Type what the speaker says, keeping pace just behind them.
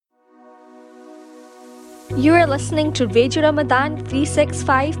You are listening to Radio Ramadan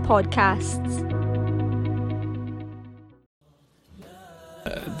 365 podcasts.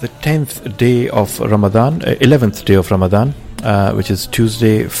 The 10th day of Ramadan, 11th day of Ramadan, which is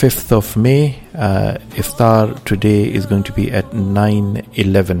Tuesday, 5th of May. Iftar today is going to be at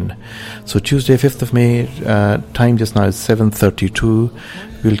 9:11. So Tuesday, 5th of May, time just now is 7:32.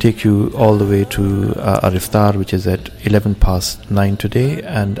 We'll take you all the way to our Iftar, which is at 9:11 today.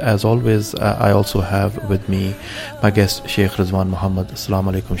 And as always, I also have with me my guest, Sheikh Rizwan Muhammad.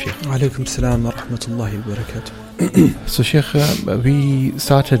 Assalamu alaikum, Sheikh. Alaikum salam wa rahmatullahi wa barakatuh. So, Sheikh, we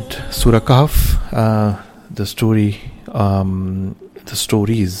started Surah Kahf, the stories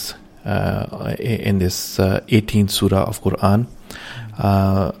in this 18th Surah of Quran.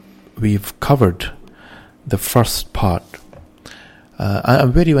 We've covered the first part.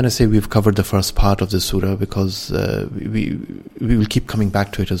 I'm very when I say we've covered the first part of the surah, because we will keep coming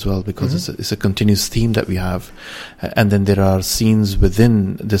back to it as well, because it's a continuous theme that we have, and then there are scenes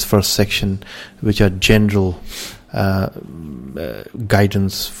within this first section which are general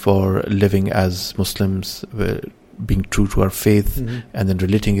guidance for living as Muslims, being true to our faith, and then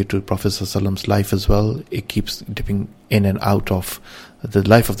relating it to Prophet ﷺ's life as well. It keeps dipping in and out of the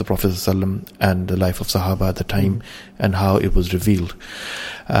life of the Prophet ﷺ and the life of Sahaba at the time, and how it was revealed.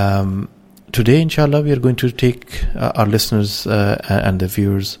 Today, inshallah, we are going to take our listeners and the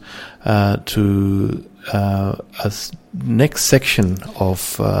viewers to a next section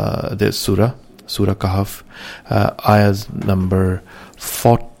of the Surah Kahf, ayahs number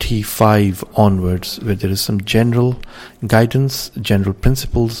 45 onwards, where there is some general guidance, general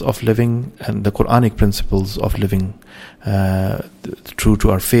principles of living, and the Quranic principles of living true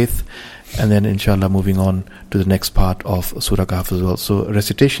to our faith, and then inshallah moving on to the next part of Surah Kahf as well. So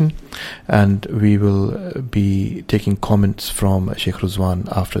recitation, and we will be taking comments from Sheikh Rizwan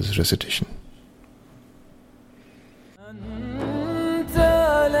after this recitation.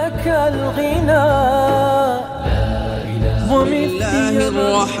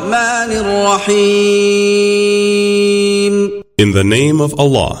 In the name of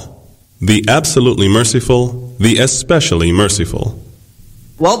Allah, the absolutely merciful, the especially merciful.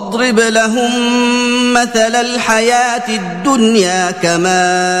 واضرب لهم مثل الحياة الدنيا كماء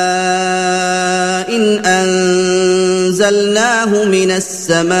إن أنزلناه من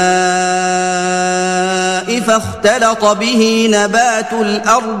السماء فاختلط به نبات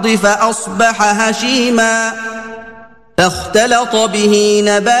الأرض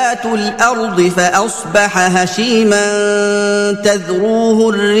فأصبح هشيما تذروه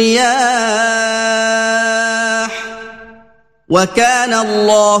الرياح وكان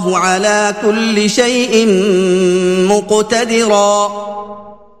الله على كل شيء مقتدرا.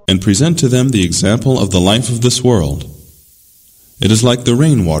 And present to them the example of the life of this world. It is like the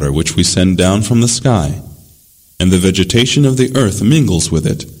rainwater which we send down from the sky, and the vegetation of the earth mingles with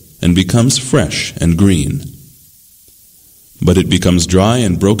it and becomes fresh and green. But it becomes dry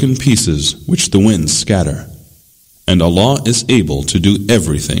and broken pieces which the winds scatter. And Allah is able to do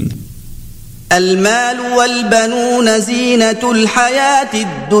everything. المال والبنون زينة الحياة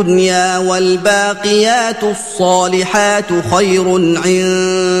الدنيا والباقيات الصالحات خير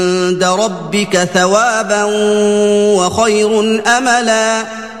عند ربك ثوابا وخير أملا.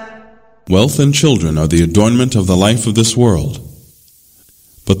 Wealth and children are the adornment of the life of this world.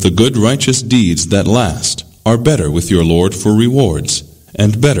 But the good righteous deeds that last are better with your Lord for rewards,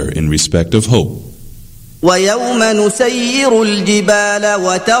 and better in respect of hope. ويوم نسير الجبال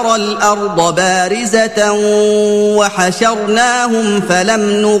وترى الأرض بارزة وحشرناهم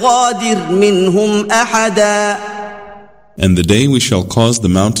فلم نغادر منهم أحدا. And the day we shall cause the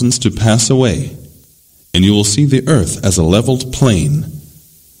mountains to pass away, and you will see the earth as a leveled plain,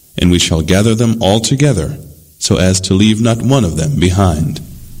 and we shall gather them all together, so as to leave not one of them behind.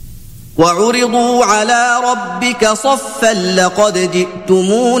 وعرضوا على ربك صفا لقد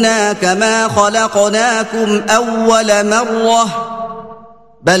جئتمونا كما خلقناكم أول مرة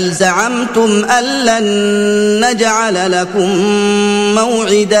بل زعمتم أن لن نجعل لكم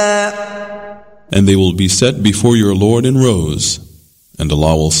موعدا. And they will be set before your Lord in rows, and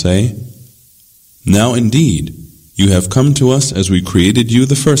Allah will say, Now indeed, you have come to us as we created you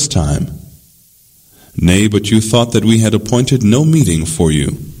the first time. Nay, but you thought that we had appointed no meeting for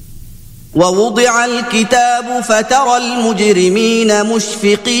you. ووضع الكتاب فترى المجرمين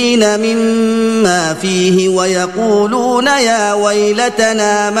مشفقين مما فيه ويقولون يا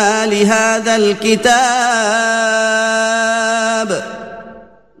ويلتنا ما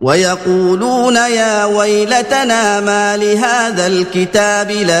لهذا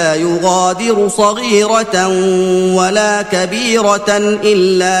الكتاب لا يغادر صغيرة ولا كبيرة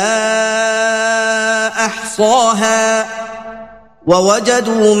إلا أحصاها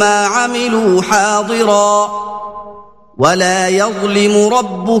ووجدوا ما عملوا حاضرا ولا يظلم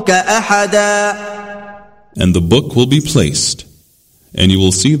ربك أحدا. And the book will be placed, and you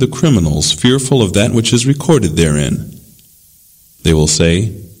will see the criminals fearful of that which is recorded therein. They will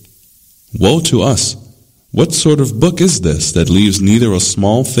say, Woe to us! What sort of book is this that leaves neither a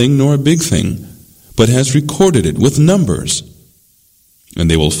small thing nor a big thing, but has recorded it with numbers? And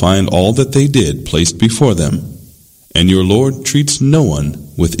they will find all that they did placed before them, and your Lord treats no one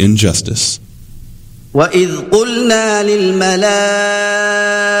with injustice. وَإِذْ قُلْنَا لِلْمَلَائِكَةِ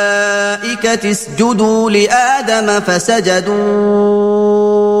اسْجُدُوا لِآدَمَ فَسَجَدُوا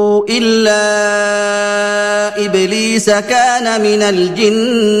إِلَّا إِبْلِيسَ كَانَ مِنَ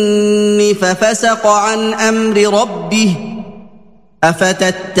الْجِنِّ فَفَسَقَ عَنْ أَمْرِ رَبِّهِ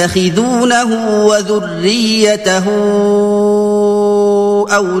أَفَتَتَّخِذُونَهُ وَذُرِّيَّتَهُ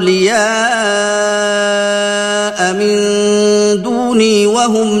أولياء من دوني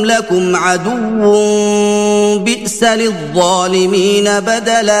وهم لكم عدو بئس للظالمين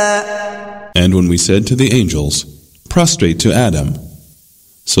بدلا. And when we said to the angels, Prostrate to Adam,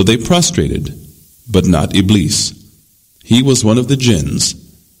 so they prostrated, but not Iblis. He was one of the jinns.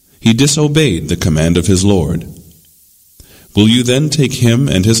 He disobeyed the command of his Lord. Will you then take him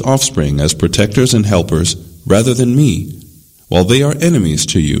and his offspring as protectors and helpers rather than me, while they are enemies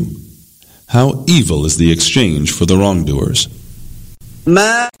to you? How evil is the exchange for the wrongdoers.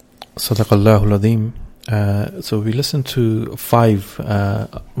 Sadaqallahu al-Azim. So we listened to 5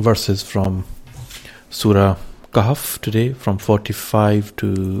 verses from Surah Kahf today, from 45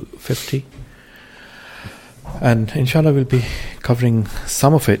 to 50. And inshallah we'll be covering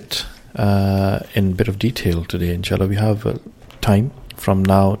some of it in a bit of detail today. Inshallah we have time from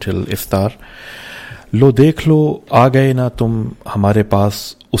now till iftar. लो देख लो आ गए ना तुम हमारे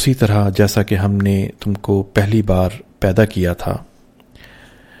पास उसी तरह जैसा कि हमने तुमको पहली बार पैदा किया था।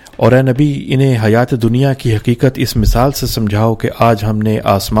 और ए नबी इन्हें हयात दुनिया की हकीकत इस मिसाल से समझाओ कि आज हमने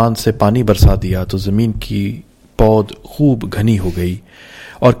आसमान से पानी बरसा दिया तो ज़मीन की पौध खूब घनी हो गई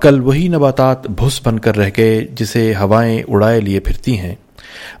और कल वही नबातात भुस बनकर रह गए जिसे हवाएं उड़ाए लिए फिरती हैं।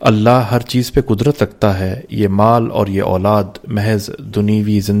 अल्लाह हर चीज़ पे कुदरत रखता है। ये माल और ये औलाद महज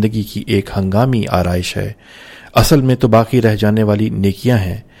दुनियावी ज़िंदगी की एक हंगामी आराइश है। असल में तो बाकी रह जाने वाली नेकियां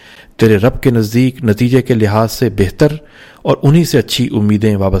हैं। तेरे रब के नज़दीक नतीजे के लिहाज से बेहतर और उन्हीं से अच्छी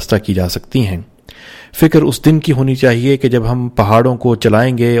उम्मीदें वाबस्ता की जा सकती हैं। फ़िक्र उस दिन की होनी चाहिए कि जब हम पहाड़ों को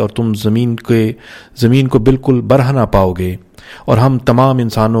चलाएंगे और तुम ज़मीन को बिल्कुल बरहा ना पाओगे और हम तमाम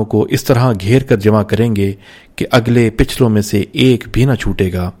इंसानों को इस तरह घेर कर जमा करेंगे कि अगले पिछलों में से एक भी न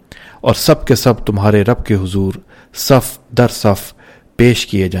छूटेगा और सब के सब तुम्हारे रब के हुजूर सफ़ दर सफ़ पेश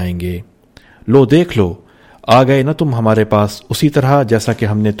किए जाएंगे। लो देख लो आ गए न तुम हमारे पास उसी तरह जैसा कि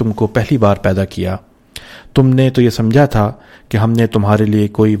हमने तुमको पहली बार पैदा किया। तुमने तो ये समझा था कि हमने तुम्हारे लिए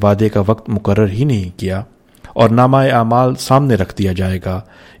कोई वादे का वक्त मुकर्रर ही नहीं किया और नामाए आमाल सामने रख दिया जाएगा।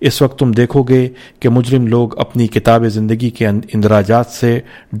 इस वक्त तुम देखोगे कि मुजरिम लोग अपनी किताब ज़िंदगी के इंदराजात से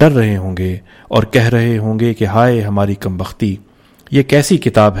डर रहे होंगे और कह रहे होंगे कि हाय हमारी कमबख्ती, ये कैसी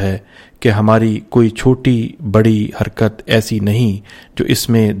किताब है कि हमारी कोई छोटी बड़ी हरकत ऐसी नहीं जो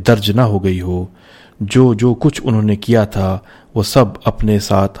इसमें दर्ज ना हो गई हो। जो कुछ उन्होंने किया था वो सब अपने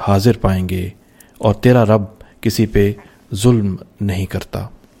साथ हाजिर पाएंगे और तेरा रब किसी पे जुल्म नहीं करता।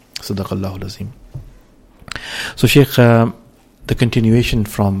 सदक़ल्लाहुल अज़ीम। So Sheikh, the continuation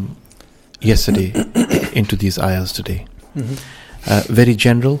from yesterday into these ayahs today, very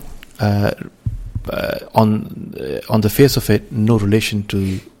general, on the face of it, no relation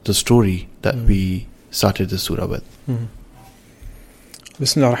to the story that we started the surah with.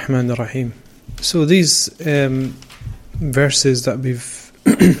 Bismillah ar-Rahman ar-Rahim. So these verses that we've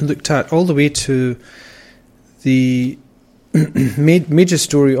looked at all the way to the major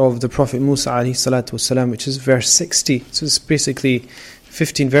story of the Prophet Musa alayhi salatu wasalam, which is verse 60. So it's basically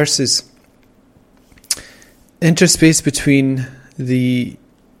 15 verses interspaced between the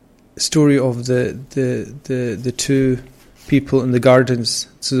story of the two people in the gardens.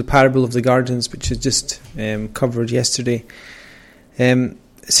 So the parable of the gardens, which is just covered yesterday,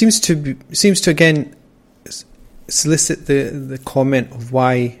 seems to again solicit the comment of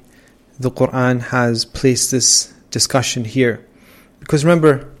why the Quran has placed this discussion here. Because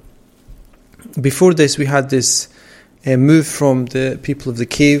remember, before this we had this move from the people of the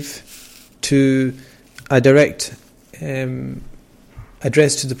cave to a direct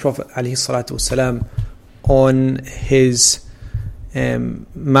address to the Prophet ﷺ on his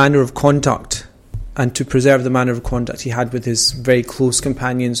manner of conduct and to preserve the manner of conduct he had with his very close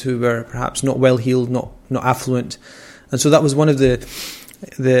companions who were perhaps not well-heeled, not affluent. And so that was one of the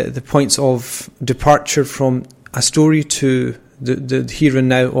the points of departure from a story to the here and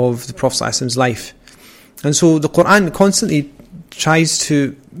now of the Prophet ﷺ's life. And so the Quran constantly tries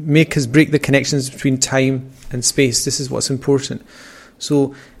to make us break the connections between time and space. This is what's important.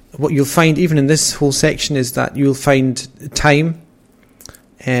 So what you'll find even in this whole section is that you'll find time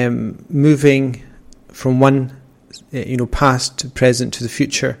moving from one past to present to the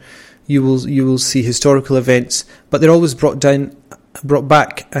future. You will see historical events, but they're always brought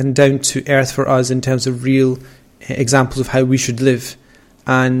back and down to earth for us in terms of real examples of how we should live.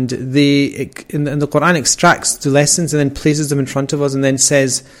 And the Quran extracts the lessons and then places them in front of us, and then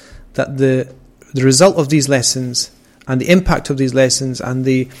says that the result of these lessons and the impact of these lessons and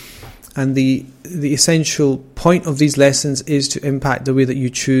the essential point of these lessons is to impact the way that you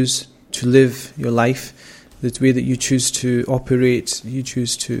choose to live your life, the way that you choose to operate, you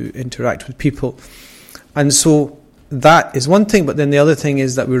choose to interact with people. And so that is one thing, but then the other thing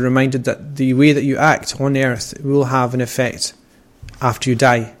is that we're reminded that the way that you act on earth will have an effect after you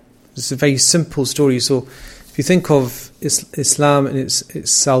die. It's a very simple story. So if you think of Islam and its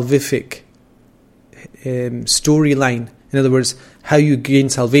salvific storyline, in other words, how you gain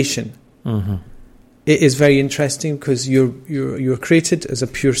salvation, it is very interesting, because you're created as a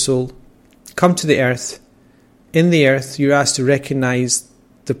pure soul, come to the earth. In the earth, you're asked to recognize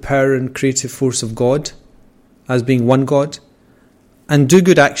the power and creative force of God as being one God, and do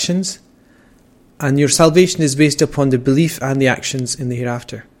good actions, and your salvation is based upon the belief and the actions in the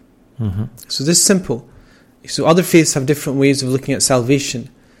hereafter. So this is simple. So other faiths have different ways of looking at salvation.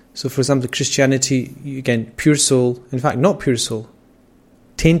 So for example, Christianity, again, pure soul, in fact not pure soul,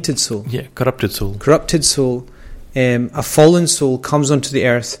 tainted soul. Yeah, corrupted soul. Corrupted soul, a fallen soul comes onto the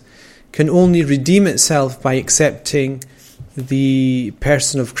earth, can only redeem itself by accepting the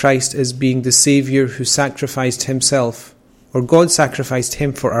person of Christ as being the Saviour who sacrificed himself, or God sacrificed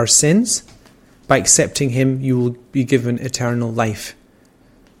him for our sins. By accepting him, you will be given eternal life.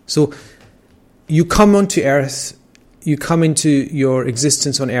 So you come onto earth, you come into your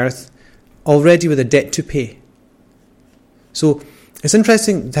existence on earth already with a debt to pay. So it's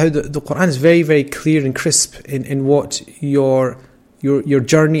interesting how the Quran is very, very clear and crisp in what your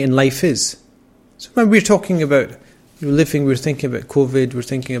journey in life is. So when we're talking about living, we're thinking about COVID, we're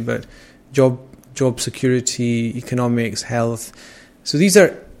thinking about job security, economics, health. So these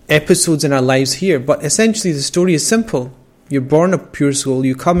are episodes in our lives here, but essentially the story is simple. You're born a pure soul,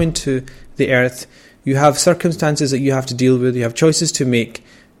 you come into the earth, you have circumstances that you have to deal with, you have choices to make,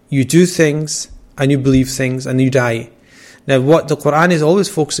 you do things and you believe things and you die. Now what the Quran is always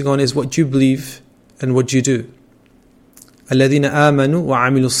focusing on is what you believe and what you do. الَّذِينَ آمَنُوا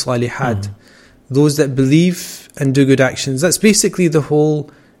وَعَمِلُوا الصَّالِحَاتِ Those that believe and do good actions. That's basically the whole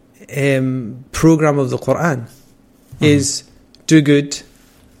program of the Quran, is do good,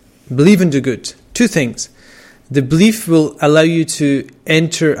 believe and do good. Two things. The belief will allow you to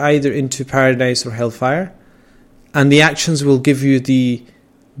enter either into paradise or hellfire, and the actions will give you the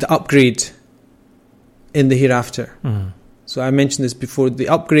upgrade in the hereafter. So I mentioned this before, the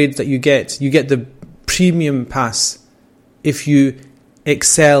upgrade that you get the premium pass if you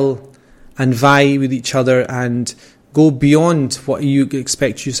excel and vie with each other and go beyond what you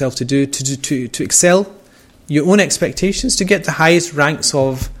expect yourself to do, to excel your own expectations, to get the highest ranks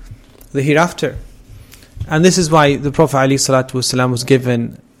of the hereafter. And this is why the Prophet ﷺ was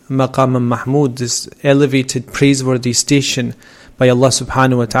given Maqam Mahmud, this elevated, praiseworthy station by Allah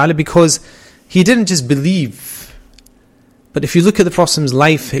subhanahu wa ta'ala, because he didn't just believe. But if you look at the Prophet's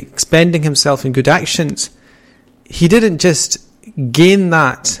life, expending himself in good actions, he didn't just gain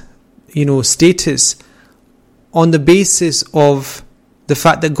that status on the basis of the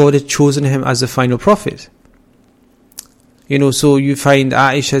fact that God had chosen him as the final prophet. So you find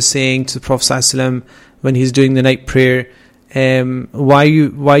Aisha saying to the Prophet ﷺ when he's doing the night prayer, why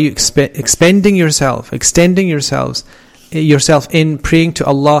are you extending yourself in praying to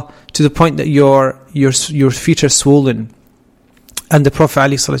Allah to the point that your feet are swollen? And the Prophet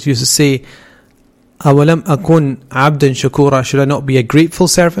ﷺ used to say, أَوَلَمْ أَكُنْ عَبْدًا شَكُورًا, should I not be a grateful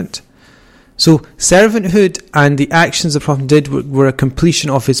servant? So servanthood and the actions the Prophet did were a completion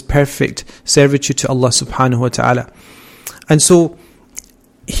of his perfect servitude to Allah subhanahu wa ta'ala. And so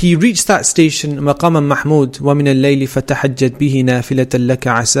he reached that station, مقام محمود ومن الليل فتحجد به نافلة لك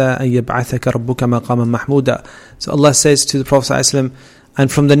عسى أن يبعثك ربك مقاما محمودا. So Allah says to the Prophet ﷺ,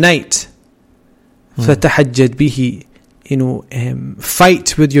 and from the night, فتحجد به,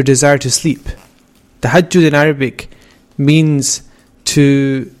 fight with your desire to sleep. Tahajjud in Arabic means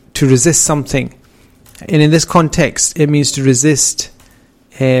to resist something, and in this context it means to resist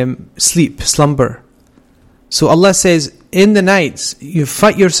sleep, slumber. So Allah says, in the nights, you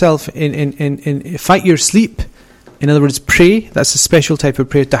fight yourself in fight your sleep. In other words, pray. That's a special type of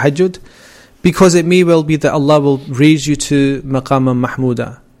prayer, tahajjud, because it may well be that Allah will raise you to maqama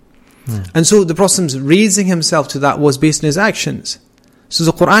mahmuda. And so the Prophet raising himself to that was based on his actions. So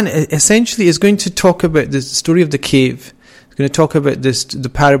the Quran essentially is going to talk about the story of the cave. It's going to talk about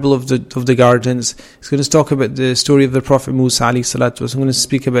the parable of the gardens. It's going to talk about the story of the Prophet Musa alayhi salatu. It's going to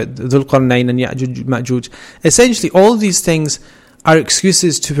speak about Dhul Qarnayn and Ya'juj Ma'juj. Essentially, all of these things are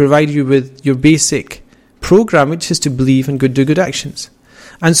excuses to provide you with your basic program, which is to believe and do good actions.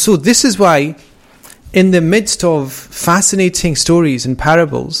 And so this is why, in the midst of fascinating stories and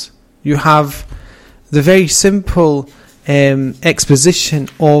parables, you have the very simple exposition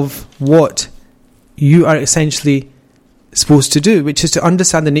of what you are essentially supposed to do, which is to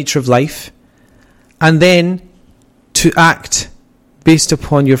understand the nature of life and then to act based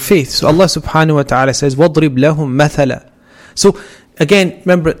upon your faith. So Allah subhanahu wa ta'ala says, وَضْرِبْ لَهُمْ مَثَلًا. So again,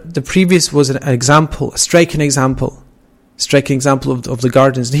 remember, the previous was an example, a striking example of the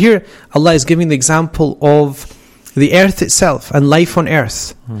gardens. And here Allah is giving the example of the earth itself and life on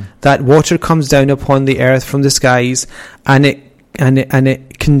earth. That water comes down upon the earth from the skies, and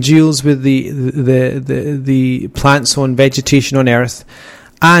it congeals with the plants on vegetation on earth,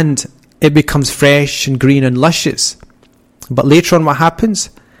 and it becomes fresh and green and luscious. But later on, what happens?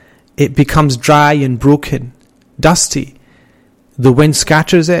 It becomes dry and broken, dusty. The wind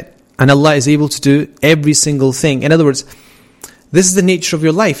scatters it, and Allah is able to do every single thing. In other words, this is the nature of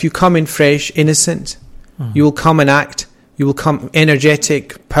your life. You come in fresh, innocent. You will come and act. You will come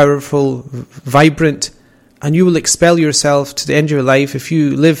energetic, powerful, vibrant, and you will expel yourself to the end of your life. If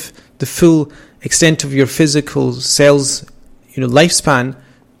you live the full extent of your physical cells, lifespan,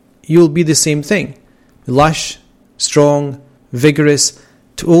 you will be the same thing. Lush, strong, vigorous,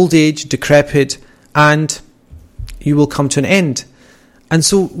 to old age, decrepit, and you will come to an end. And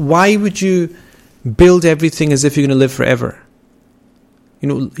so why would you build everything as if you're going to live forever?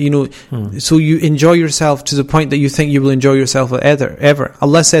 So you enjoy yourself to the point that you think you will enjoy yourself ever.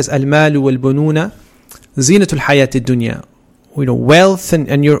 Allah says, Al-malu wal-bununa zinatul hayati dunya. Wealth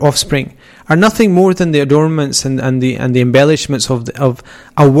and your offspring are nothing more than the adornments and the embellishments of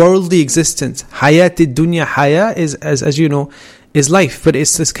a worldly existence. Hayati dunya, haya is, as you know, is life, but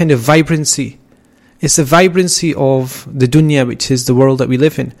it's this kind of vibrancy. It's the vibrancy of the dunya, which is the world that we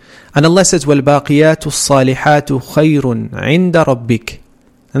live in. And Allah says, وَالْبَاقِيَاتُ الصَّالِحَاتُ خَيْرٌ عِنْدَ رَبِّكَ.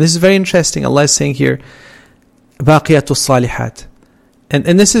 And this is very interesting. Allah is saying here, بَاقِيَاتُ الصَّالِحَاتُ.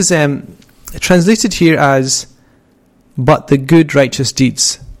 And this is translated here as, but the good righteous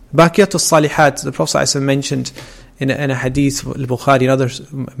deeds. بَاقِيَاتُ الصَّالِحَاتُ, the Prophet ﷺ mentioned in a hadith, Al-Bukhari and other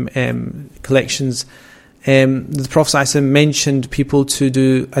collections, the Prophet ﷺ mentioned people to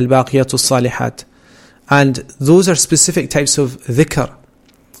do al-baqiyatu salihat, and those are specific types of dhikr.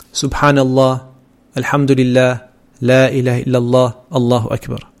 Subhanallah, Alhamdulillah, La ilaha illallah, Allahu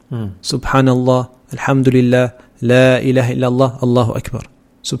Akbar. Subhanallah, Alhamdulillah, La ilaha illallah, Allahu Akbar.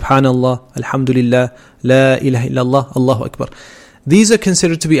 Subhanallah, Alhamdulillah, La ilaha illallah, Allahu Akbar. These are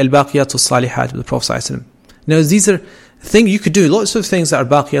considered to be al-baqiyatu salihat of the Prophet ﷺ. Now these are things you could do, lots of things that are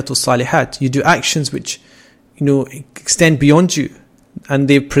baqiyatu salihat. You do actions which extend beyond you, and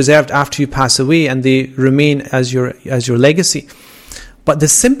they're preserved after you pass away, and they remain as your legacy. But the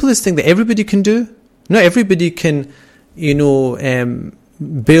simplest thing that everybody can do, not everybody can,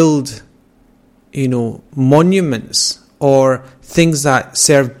 build, monuments or things that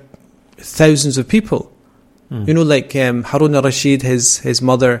serve thousands of people. Like Harun al-Rashid, his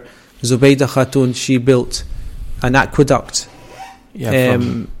mother, Zubaydah Khatun, she built an aqueduct.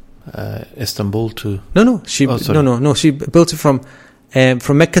 From Istanbul to... She built it from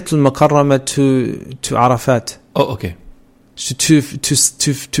Meccatul Mukarramah to Arafat. Oh, okay.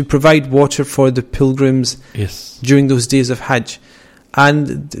 To provide water for the pilgrims during those days of Hajj.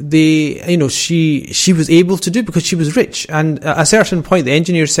 And she was able to do it because she was rich. And at a certain point, the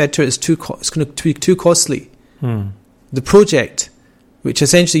engineer said to her, it's going to be too costly. The project, which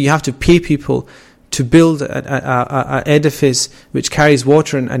essentially you have to pay people to build an edifice which carries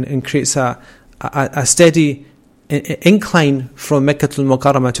water and creates a steady incline from Meccatul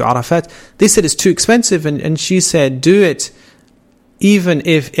Mukarramah to Arafat. They said it's too expensive, and she said, do it even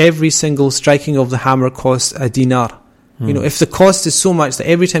if every single striking of the hammer costs a dinar. If the cost is so much that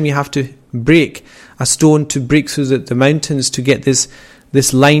every time you have to break a stone to break through the mountains to get this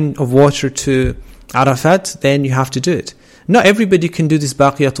line of water to Arafat, then you have to do it. Not everybody can do this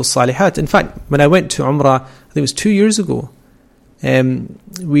baqiyatul salihat. In fact, when I went to Umrah, I think it was 2 years ago,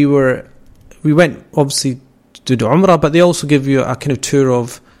 we went obviously to do Umrah, but they also give you a kind of tour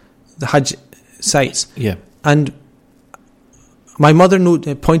of the Hajj sites. Yeah. And my mother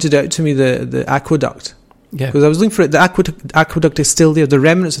pointed out to me the aqueduct. Yeah. Because I was looking for it. The aqueduct is still there. The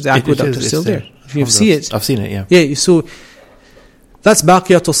remnants of the aqueduct are still there. If you see it. I've seen it, yeah. Yeah, so that's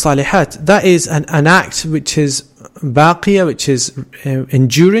Baqiyatul Salihat. That is an act which is Baqiya, which is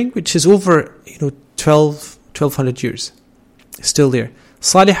enduring, which is over 1,200 years. It's still there.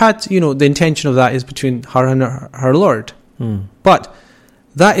 Salihat, the intention of that is between her and her Lord. But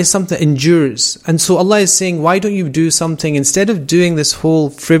that is something that endures. And so Allah is saying, why don't you do something, instead of doing this whole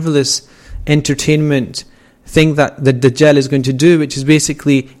frivolous entertainment thing that the Dajjal is going to do, which is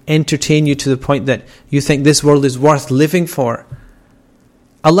basically entertain you to the point that you think this world is worth living for.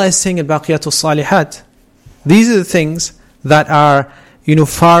 Allah is saying in Baqiyatul Salihat, these are the things that are,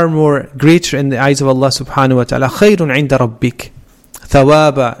 far more greater in the eyes of Allah subhanahu wa ta'ala. Khayrun inda rabbik.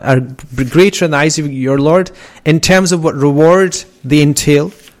 Thawaba, are greater in the eyes of your Lord in terms of what reward they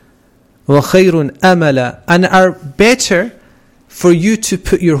entail. Wa khayrun amala, and are better for you to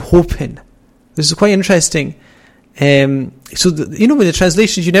put your hope in. This is quite interesting. So with the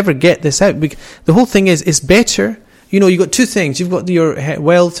translations, you never get this out. The whole thing is, it's better. You've got two things. You've got your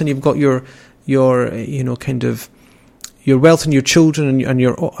wealth, and you've got your kind of your wealth and your children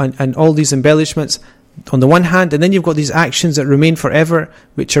and all these embellishments on the one hand, and then you've got these actions that remain forever,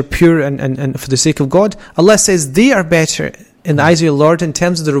 which are pure and for the sake of God. Allah says they are better in the eyes of your Lord in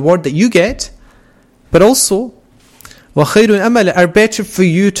terms of the reward that you get, but also وَخَيْرٌ أَمَلًا, are better for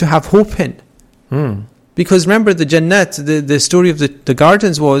you to have hope in. Because remember the Jannat, the story of the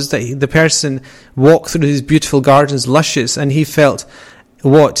gardens was that the person walked through these beautiful gardens, luscious, and he felt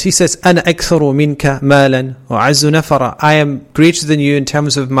what? He says, أَنَا أَكْثَرُ مِنْكَ مَالًا وَعَزُّ نَفَرًا, I am greater than you in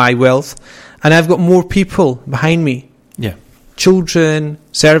terms of my wealth, and I've got more people behind me. Yeah. Children,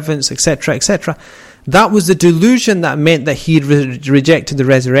 servants, etc., etc. That was the delusion that meant that he rejected the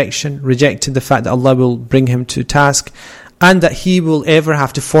resurrection, rejected the fact that Allah will bring him to task, and that he will ever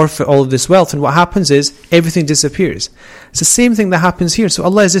have to forfeit all of this wealth. And what happens is, everything disappears. It's the same thing that happens here. So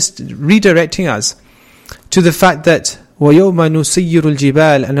Allah is just redirecting us to the fact that وَيَوْمَ نُسَيِّرُ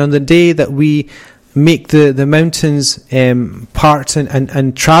الْجِبَالِ, and on the day that we make the mountains part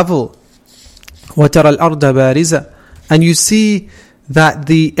and travel, وَتَرَى الْأَرْضَ بَارِزَةً, and you see that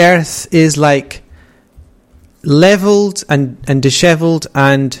the earth is like leveled and dishevelled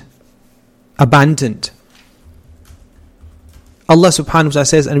and abandoned. Allah subhanahu wa ta'ala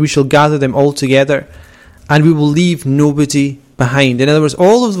says, and we shall gather them all together and we will leave nobody behind. In other words,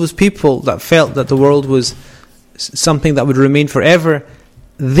 all of those people that felt that the world was something that would remain forever,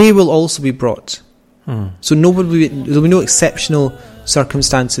 they will also be brought. So there will be no exceptional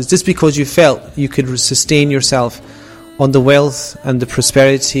circumstances. Just because you felt you could sustain yourself on the wealth and the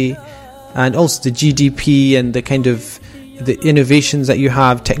prosperity and also the GDP and the kind of the innovations that you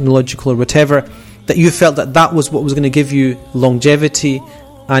have, technological or whatever, that you felt that was what was going to give you longevity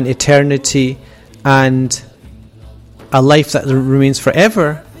and eternity and a life that remains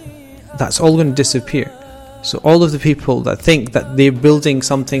forever, that's all going to disappear. So all of the people that think that they're building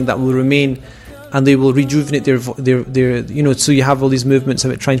something that will remain and they will rejuvenate their so you have all these movements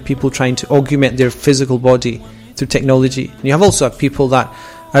of it, people trying to augment their physical body through technology. And you have also people that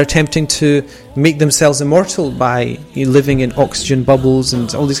are attempting to make themselves immortal by living in oxygen bubbles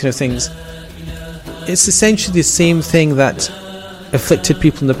and all these kind of things. It's essentially the same thing that afflicted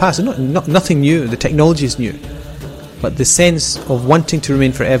people in the past. Nothing new. The technology is new, but the sense of wanting to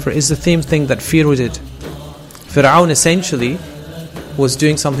remain forever is the same thing that Pharaoh did. Fir'aun essentially was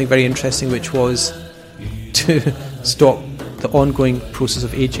doing something very interesting, which was to stop the ongoing process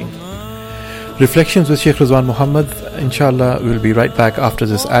of aging. Reflections with Sheikh Rizwan Muhammad. Inshallah, we'll be right back after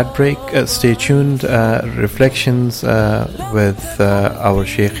this ad break. Stay tuned. Reflections with our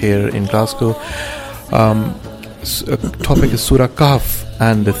Sheikh here in Glasgow. Topic is Surah Kahf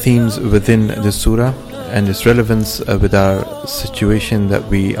and the themes within the surah and its relevance with our situation that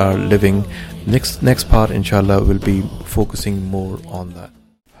we are living. Next part, inshallah, will be focusing more on that.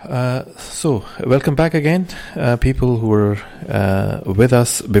 So, welcome back again. People who were with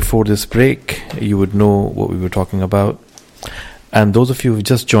us before this break, you would know what we were talking about. And those of you who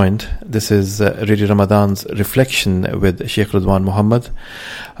just joined, this is Radio Ramadan's Reflection with Sheikh Rizwan Muhammad.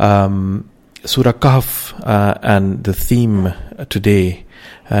 Surah Kahf and the theme today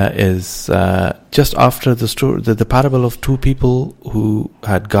is just after the story, the parable of two people who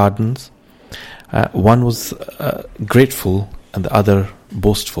had gardens. One was grateful and the other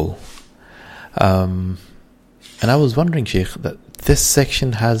boastful. And I was wondering, Sheikh, that this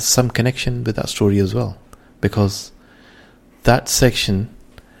section has some connection with that story as well, because that section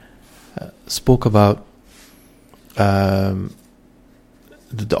spoke about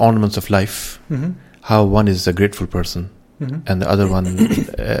the ornaments of life, how one is a grateful person, and the other one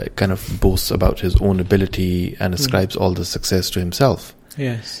kind of boasts about his own ability and ascribes all the success to himself.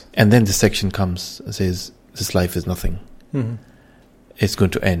 Yes. And then this section comes and says, this life is nothing. It's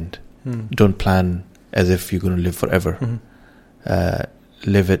going to end. Don't plan as if you're going to live forever.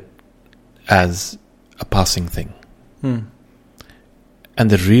 Live it as a passing thing. And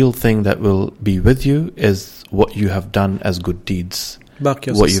the real thing that will be with you is what you have done as good deeds. What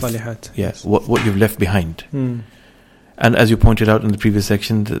you've left behind. And as you pointed out in the previous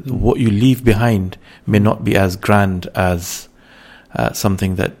section, what you leave behind may not be as grand as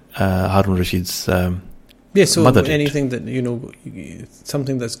something that Harun Rashid's so mother did. Anything that,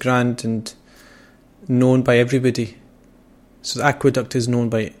 something that's grand and known by everybody. So the aqueduct was known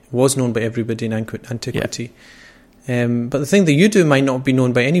by everybody in antiquity. But the thing that you do might not be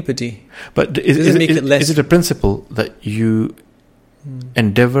known by anybody. But is it a principle that you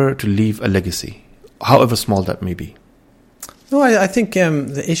endeavor to leave a legacy, however small that may be? No, I think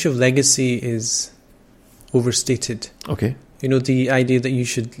the issue of legacy is overstated. Okay. The idea that you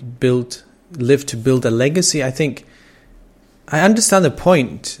should live to build a legacy, I think, I understand the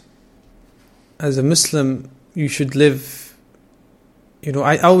point. As a Muslim, you should live,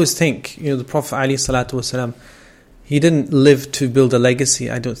 I always think, the Prophet ﷺ, he didn't live to build a legacy,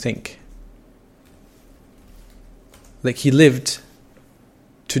 I don't think. Like, he lived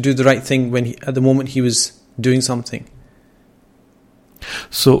to do the right thing at the moment he was doing something.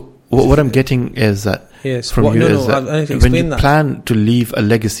 So what I'm getting is that from you is that when you plan to leave a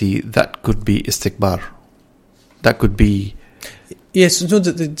legacy, that could be istikbar. That could be... Yes, no,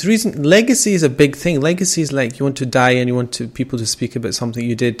 the reason... Legacy is a big thing. Legacy is like you want to die and you want people to speak about something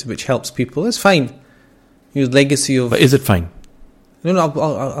you did which helps people. It's fine. Your legacy of... But is it fine? No,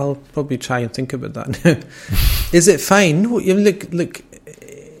 I'll probably try and think about that now. Is it fine? No, look...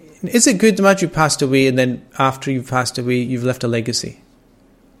 Is it good that you passed away and then after you've passed away, you've left a legacy?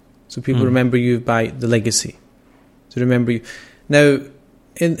 So people remember you by the legacy. To remember you. Now,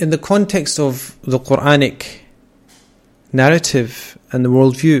 in the context of the Quranic narrative and the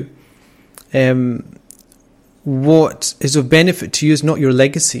worldview, what is of benefit to you is not your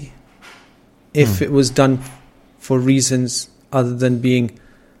legacy. If it was done for reasons other than being...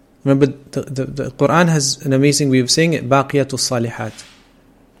 Remember, the Quran has an amazing way of saying it, Baqiyatul Salihat.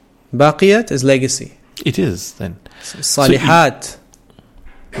 Baqiyat is legacy. It is, then. Salihat.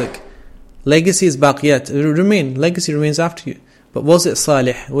 Like, legacy is baqiyat. Legacy remains after you. But was it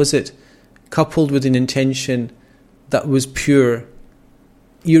salih? Was it coupled with an intention that was pure?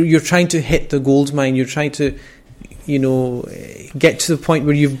 You're trying to hit the gold mine. You're trying to, get to the point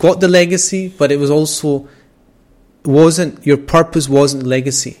where you've got the legacy, but it was also your purpose wasn't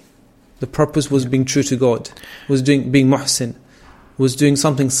legacy. The purpose was being true to God. Was being muhsin. Was doing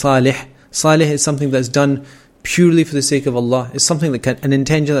something salih. Salih is something that's done purely for the sake of Allah. It's something that an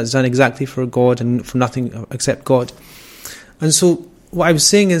intention that's done exactly for God and for nothing except God. And so what I was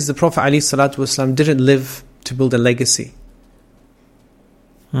saying is the Prophet ﷺ didn't live to build a legacy.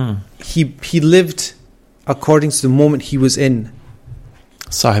 He lived according to the moment he was in.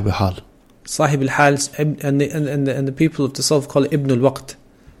 Sahib al-Hal. Sahib al-Hal, and the people of Tasawwuf call it Ibn al-Waqt,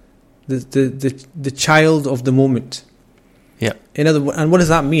 the child of the moment. Yeah. And what does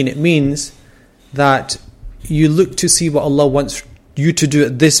that mean? It means that you look to see what Allah wants you to do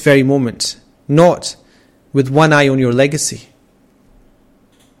at this very moment, not with one eye on your legacy.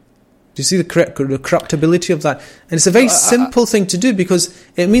 Do you see the corruptibility of that? And it's a very simple thing to do because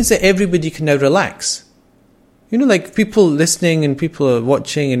it means that everybody can now relax. Like people listening and people are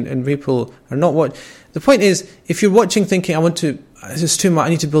watching and people are not watching. The point is, if you're watching thinking, it's too much, I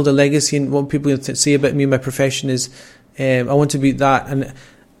need to build a legacy and what people say about me, my profession is, I want to be that. And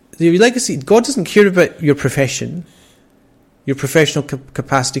your legacy, God doesn't care about your profession, your professional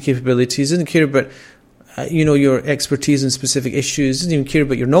capacity, capabilities. He doesn't care about, your expertise in specific issues. He doesn't even care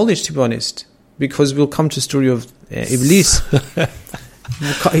about your knowledge, to be honest. Because we'll come to the story of Iblis.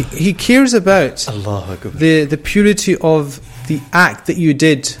 He cares about the purity of the act that you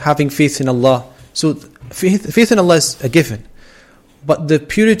did, having faith in Allah. So faith in Allah is a given. But the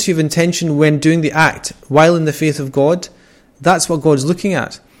purity of intention when doing the act, while in the faith of God, that's what God's looking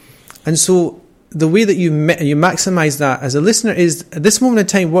at. And so the way that you maximize that as a listener is, at this moment in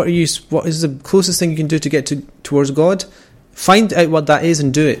time, what is the closest thing you can do to get towards God? Find out what that is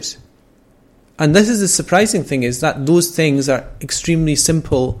and do it. And this is the surprising thing, is that those things are extremely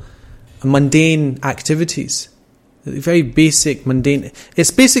simple, mundane activities. Very basic, mundane.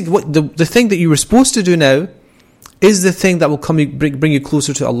 It's basic. What the thing that you were supposed to do now is the thing that will bring you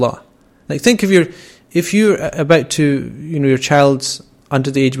closer to Allah. Like, think of if you're about to, your child's under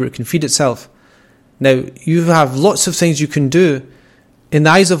the age where it can feed itself, Now, you have lots of things you can do. In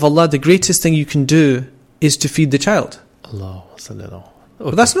the eyes of Allah, the greatest thing you can do is to feed the child. Allah. Okay.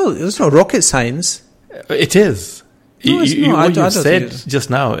 But that's not rocket science. It is. No, it's not. What I you don't said think it is. just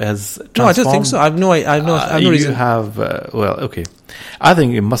now has transformed. No, I don't think so. I've no You reason. have, okay. I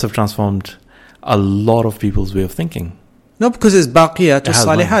think it must have transformed a lot of people's way of thinking. No, because it's baqiyat to It has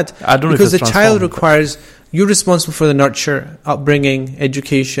salihat. mine. I don't know if because the it's child transformed, requires, you're responsible for the nurture, upbringing,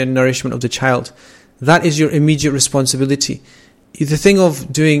 education, nourishment of the child. That is your immediate responsibility. The thing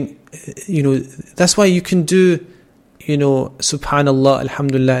of doing, that's why you can do, subhanallah,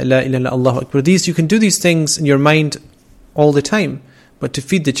 alhamdulillah, la ilaha illallah, Allahu akbar. You can do these things in your mind all the time. But to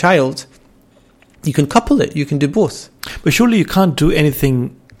feed the child, you can couple it. You can do both. But surely you can't do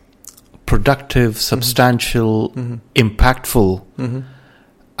anything productive, substantial, impactful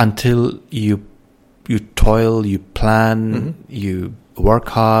until you toil, you plan, you work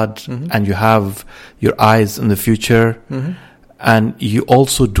hard, and you have your eyes on the future, and you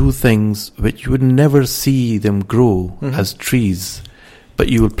also do things which you would never see them grow as trees, but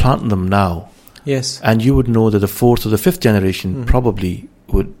you will plant them now. Yes. And you would know that the fourth or the fifth generation probably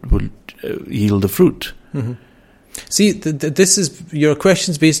would yield the fruit. See, this is your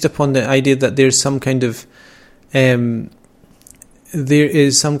question's based upon the idea that there's some kind of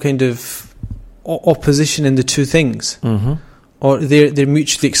opposition in the two things, or they're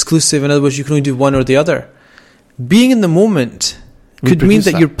mutually exclusive. In other words, you can only do one or the other. Being in the moment could mean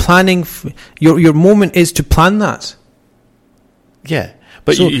that you're planning. Your moment is to plan that. Yeah,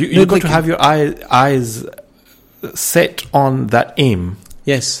 but So, you've got to have your eyes set on that aim.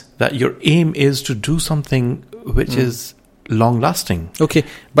 Yes. That your aim is to do something which is long-lasting. Okay,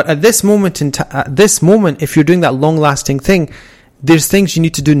 but at this moment, if you're doing that long-lasting thing, there's things you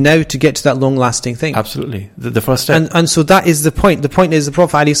need to do now to get to that long-lasting thing. Absolutely, the first step. And so that is the point. The point is the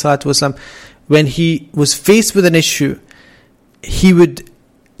Prophet ﷺ, when he was faced with an issue, he would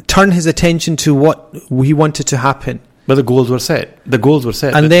turn his attention to what he wanted to happen. But the goals were set.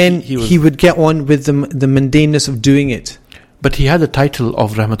 And then he would get on with the mundaneness of doing it. But he had the title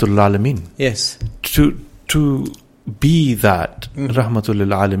of Rahmatul Alameen. Yes. To be that Rahmatul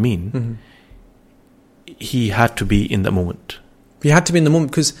Alameen, he had to be in the moment. He had to be in the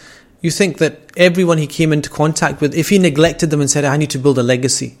moment, because you think that everyone he came into contact with, if he neglected them and said, I need to build a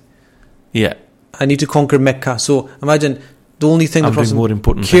legacy, Yeah. I need to conquer Mecca. So imagine the only thing the Prophet more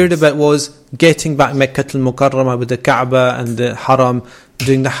important cared things. about was getting back Mecca al-Mukarramah with the Kaaba and the Haram,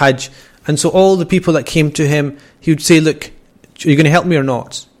 doing the Hajj. And so all the people that came to him, he would say, look, are you going to help me or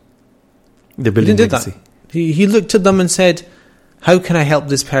not? The He building didn't do legacy. that. He looked at them and said, how can I help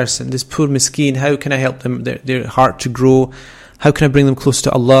this person, this poor miskeen? How can I help them, their heart to grow? How can I bring them close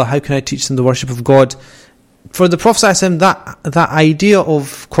to Allah? How can I teach them the worship of God? For the Prophet ﷺ, that idea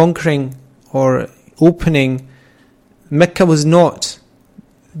of conquering or opening Mecca was not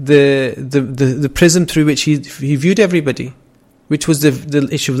the prism through which he viewed everybody, which was the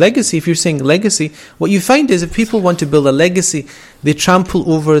issue of legacy. If you're saying legacy, what you find is if people want to build a legacy, they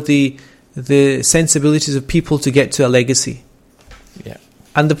trample over the sensibilities of people to get to a legacy. Yeah.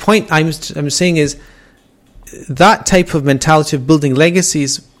 And the point I'm saying is that type of mentality of building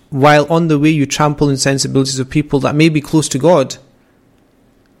legacies, while on the way you trample in sensibilities of people that may be close to God,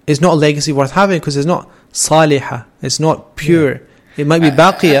 is not a legacy worth having, because it's not salihah, it's not pure. Yeah. It might be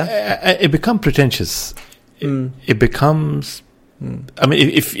baqiyah. It becomes pretentious. It becomes. I mean,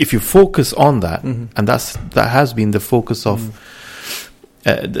 if you focus on that, and that has been the focus of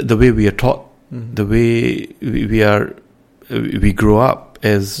the way we are taught, the way we grow up,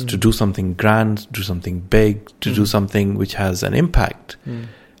 is to do something grand, do something big, to do something which has an impact.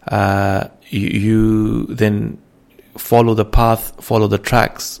 You then follow the path, follow the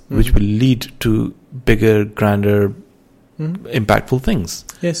tracks, which will lead to bigger, grander, impactful things.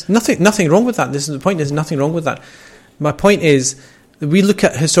 Yes, nothing wrong with that. This is the point. There's nothing wrong with that. My point is, we look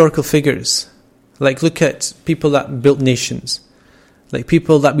at historical figures, like look at people that built nations, like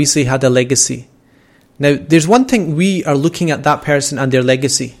people that we say had a legacy. Now, there's one thing, we are looking at that person and their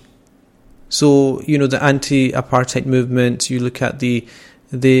legacy. So, the anti-apartheid movement, you look at the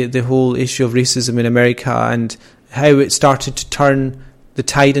whole issue of racism in America and how it started to turn the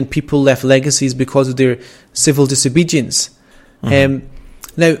tide and people left legacies because of their civil disobedience.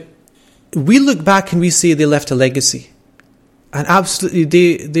 Now, we look back and we say they left a legacy. And absolutely,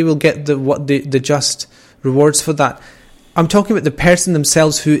 they will get the just rewards for that. I'm talking about the person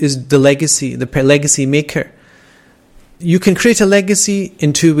themselves who is the legacy maker. You can create a legacy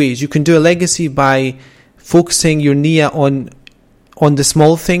in two ways. You can do a legacy by focusing your niyyah on the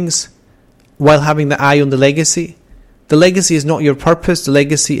small things while having the eye on the legacy. the legacy is not your purpose. The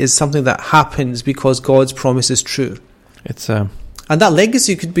legacy is something that happens because God's promise is true. It's And that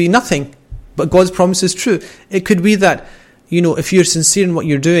legacy could be nothing, but God's promise is true. It could be that, if you're sincere in what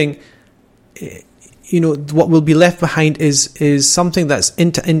you're doing, what will be left behind is something that's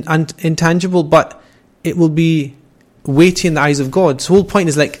intangible, but it will be weighty in the eyes of God. So the whole point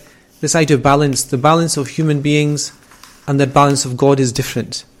is like this idea of balance. The balance of human beings and the balance of God is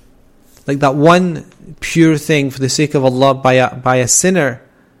different. Like that one pure thing for the sake of Allah by a sinner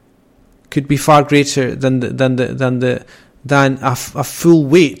could be far greater than a full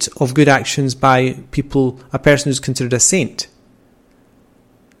weight of good actions by a person who's considered a saint.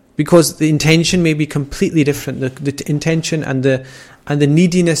 Because the intention may be completely different. The intention and the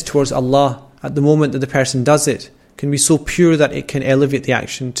neediness towards Allah at the moment that the person does it can be so pure that it can elevate the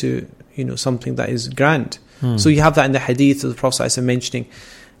action to something that is grand. So you have that in the hadith of the Prophet ﷺ mentioning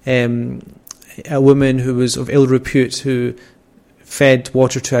a woman who was of ill repute who fed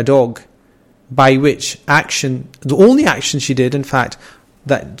water to a dog, by which action, the only action she did, in fact,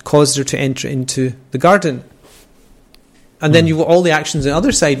 that caused her to enter into the garden. And then you've got all the actions on the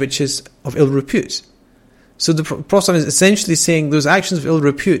other side, which is of ill repute. So the Prophet is essentially saying those actions of ill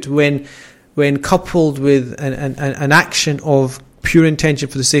repute, when coupled with an action of pure intention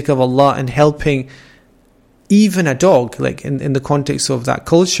for the sake of Allah and helping even a dog, like in the context of that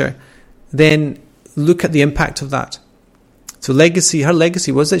culture, then look at the impact of that. So her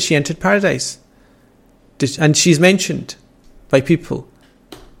legacy was that she entered paradise. And she's mentioned by people.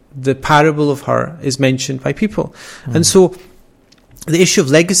 The parable of her is mentioned by people. And so the issue of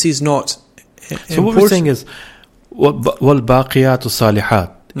legacy is not important. So what we're saying is, وَالْبَاقِيَاتُ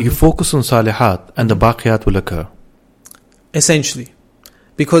الصَّالِحَاتِ. You focus on salihat and the baqiyat will occur. Essentially.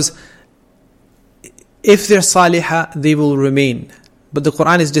 Because if they're salihah, they will remain. But the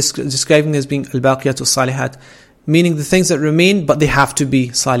Quran is describing as being al-baqiyatu salihat, meaning the things that remain, but they have to be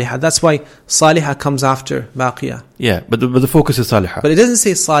salihah. That's why salihah comes after baqiyah. Yeah, but the focus is salihah. But it doesn't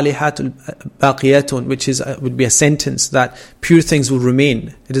say salihatul baqiyatun, which would be a sentence that pure things will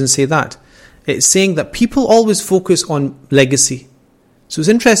remain. It doesn't say that. It's saying that people always focus on legacy. So it's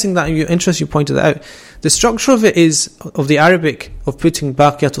interesting you pointed that out. The structure of it is, of the Arabic, of putting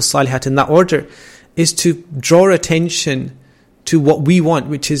baqiyatul salihat in that order, is to draw attention to what we want,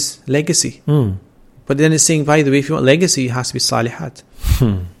 which is legacy. But then it's saying, by the way, if you want legacy, it has to be salihat. Do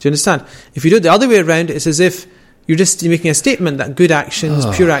you understand? If you do it the other way around, it's as if you're just making a statement that good actions,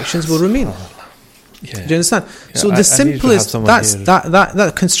 pure actions will remain. Yeah. Do you understand? Yeah, So the simplest,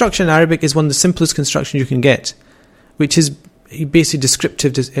 that construction in Arabic is one of the simplest construction you can get, which is basically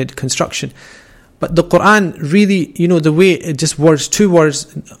descriptive construction. But the Quran really, the way it just two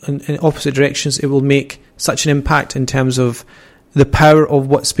words in opposite directions, it will make such an impact in terms of the power of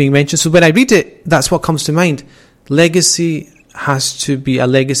what's being mentioned. So when I read it, that's what comes to mind. Legacy has to be a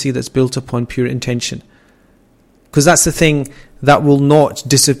legacy that's built upon pure intention, because that's the thing that will not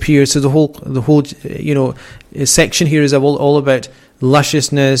disappear. So the whole section here is all about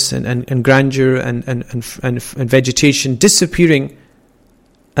lusciousness and grandeur and vegetation disappearing.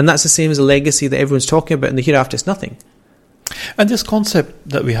 And that's the same as a legacy that everyone's talking about in the hereafter. It's nothing. And this concept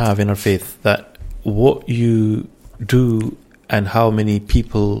that we have in our faith, that what you do and how many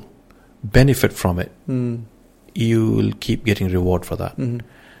people benefit from it, you will keep getting reward for that.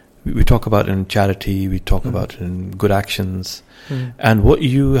 We talk about it in charity, we talk about it in good actions. And what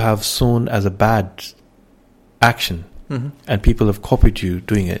you have sown as a bad action, and people have copied you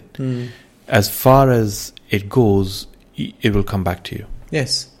doing it, as far as it goes, it will come back to you.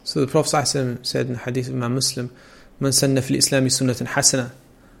 Yes. So the Prophet ﷺ said in Hadith of Imam Muslim, "Man sanna fil Islami sunnatan hasana."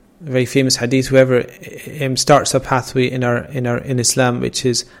 A very famous hadith. Whoever starts a pathway in Islam which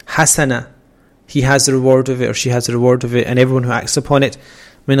is hasana, he has the reward of it, or she has the reward of it, and everyone who acts upon it,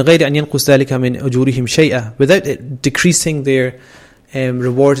 min ghayri an yanqus dhalika min ujurihim shay'a, without it decreasing their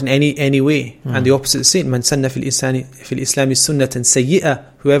reward in any way. And the opposite is saying, "Man sanna fil Islami sunnatan sayyi'a."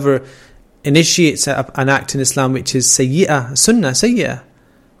 Whoever initiates an act in Islam which is sayyi'ah, sunnah sayyi'ah,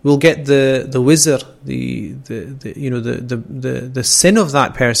 will get the wizr, the sin of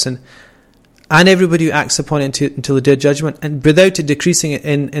that person, and everybody who acts upon it until the day of judgment, and without it decreasing it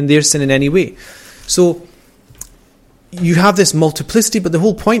in their sin in any way. So you have this multiplicity, but the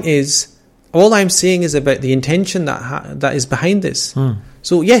whole point is, all I'm saying is about the intention that is behind this.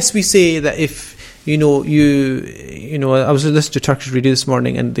 So yes, we say that if I was listening to Turkish radio this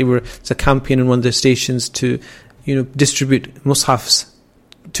morning, and it's a campaign in one of their stations to distribute mushafs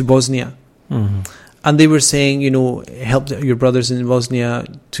to Bosnia. And they were saying, help your brothers in Bosnia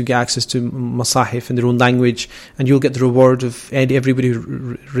to get access to masahif in their own language, and you'll get the reward of everybody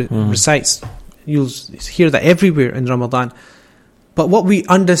who recites You'll hear that everywhere in Ramadan. But what we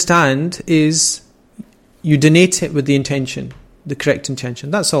understand is you donate it with the intention, the correct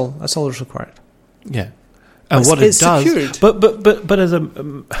intention. That's all that's required. Yeah. And what it does, secured. but as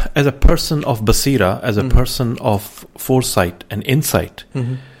a person of basira, as a person of foresight and insight,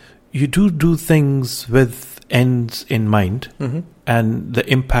 you do things with ends in mind and the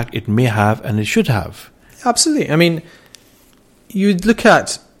impact it may have and it should have. Absolutely. I mean, you look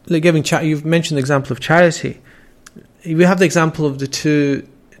at like giving charity. You've mentioned the example of charity. We have the example of the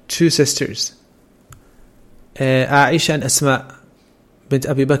two sisters, Aisha and Asma bint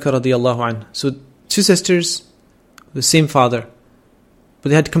Abi Bakr radiyallahu anha. So two sisters, the same father, but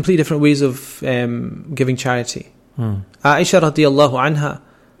they had completely different ways of giving charity. Aisha radiyallahu anha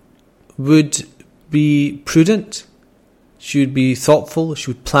would be prudent, she would be thoughtful, she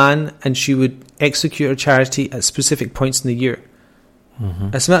would plan, and she would execute her charity at specific points in the year.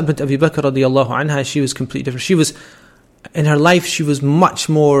 Asma bint Abi Bakr radiyallahu anha, she was completely different. She was, in her life, she was much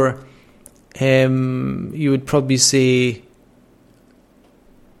more, you would probably say,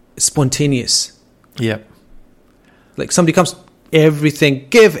 spontaneous. Yeah. Like somebody comes, everything,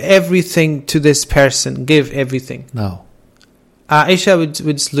 give everything to this person, give everything. No. Aisha would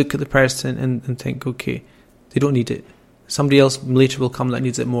just look at the person and think, okay, they don't need it. Somebody else later will come that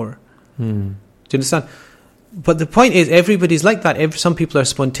needs it more. Do you understand? But the point is, everybody's like that. Some people are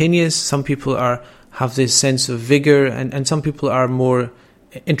spontaneous, some people have this sense of vigor, and some people are more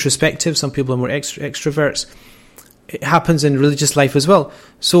introspective, some people are more extroverts. It happens in religious life as well.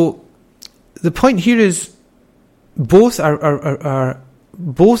 So the point here is both are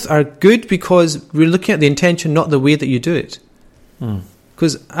good, because we're looking at the intention, not the way that you do it.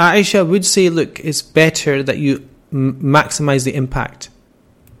 Because Aisha would say, look, it's better that you maximize the impact.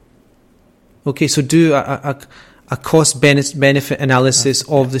 Okay, so do a cost-benefit analysis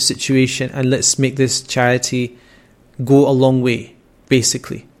of the situation, and let's make this charity go a long way,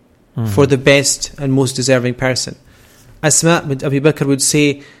 basically, for the best and most deserving person. Asma bint Abi Bakr would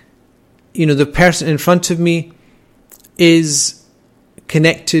say, the person in front of me is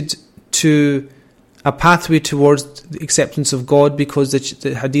connected to a pathway towards the acceptance of God, because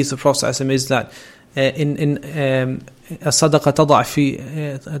the hadith of Prophet ﷺ is that الصدقة تقع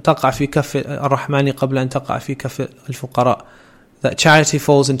في كف الرحمن قبل أن تقع في كف الفقراء. That charity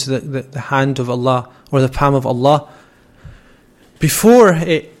falls into the hand of Allah, or the palm of Allah, before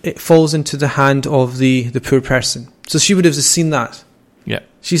it falls into the hand of the poor person. So she would have seen that. Yeah.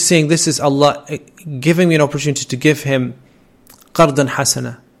 She's saying, this is Allah giving me an opportunity to give him قرضا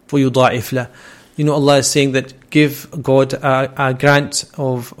حسنة ويضاعف له. Allah is saying that give God a grant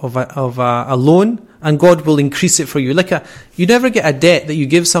of a loan, and God will increase it for you. You never get a debt that you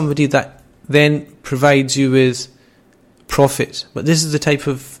give somebody that then provides you with profit. But this is the type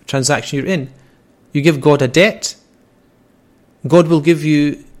of transaction you're in. You give God a debt, God will give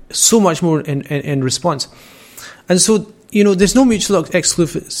you so much more in response. And so, there's no mutual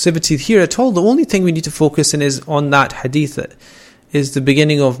exclusivity here at all. The only thing we need to focus on is on that hadith that is the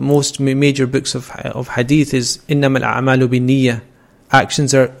beginning of most major books of hadith, is إِنَّمَا الْأَعْمَالُ بِالنِّيَّةِ.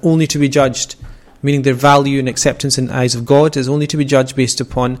 Actions are only to be judged, meaning their value and acceptance in the eyes of God is only to be judged based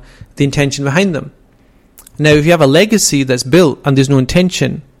upon the intention behind them. Now, if you have a legacy that's built and there's no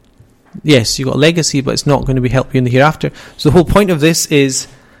intention, yes, you've got a legacy, but it's not going to help you in the hereafter. So the whole point of this is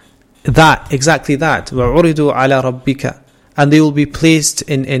exactly that. وَعُرِضُوا عَلَى رَبِّكَ. And they will be placed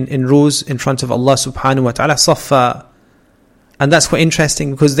in rows in front of Allah subhanahu wa ta'ala, صَفًّا. And that's quite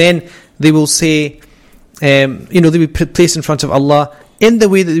interesting, because then they will say, they will be placed in front of Allah in the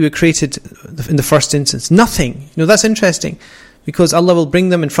way that they were created in the first instance. Nothing. That's interesting, because Allah will bring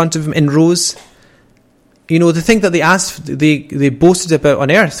them in front of Him in rows. The thing that they boasted about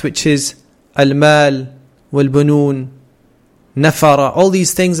on earth, which is al-mal, wal-bunun, nafara, all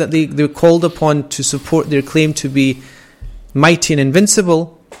these things that they were called upon to support their claim to be mighty and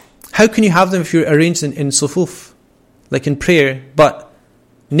invincible. How can you have them if you're arranged in sufuf, like in prayer, but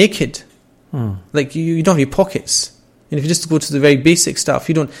naked? Like you don't have any pockets. And if you just go to the very basic stuff,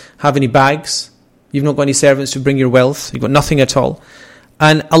 you don't have any bags, you've not got any servants to bring your wealth, you've got nothing at all.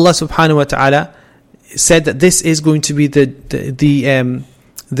 And Allah subhanahu wa ta'ala said that this is going to be the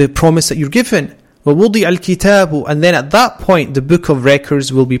promise that you're given. وَوُضِعَ الْكِتَابُ. And then at that point, the book of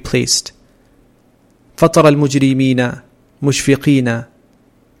records will be placed. فَطَرَ الْمُجْرِمِينَ مُشْفِقِينَ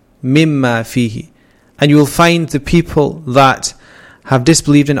مِمَّا فِيهِ. And you will find the people that have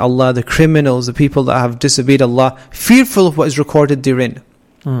disbelieved in Allah, the criminals, the people that have disobeyed Allah, fearful of what is recorded therein.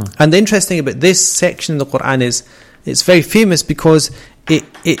 And the interesting about this section in the Quran is, it's very famous because it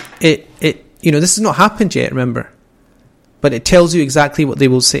this has not happened yet, remember, but it tells you exactly what they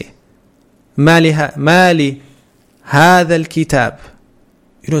will say. Mali hadha al-kitab.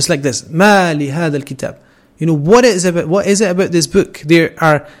 It's like this. Mali hadha al-kitab. What is it about this book? They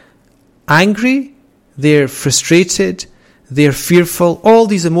are angry, they're frustrated, they're fearful. All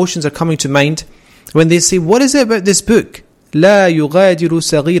these emotions are coming to mind when they say, what is it about this book? لا يغادر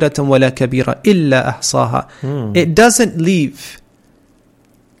صغيرة ولا كبيرة إلا أحصاها. It doesn't leave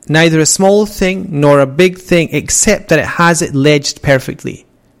neither a small thing nor a big thing except that it has it ledged perfectly.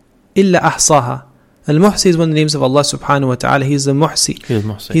 إلا أحصاها. Al-Muhsi is one of the names of Allah subhanahu wa ta'ala. He's the Muhsi.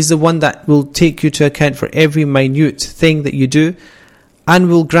 He's the one that will take you to account for every minute thing that you do, and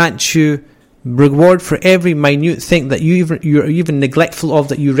will grant you reward for every minute thing that you're even neglectful of,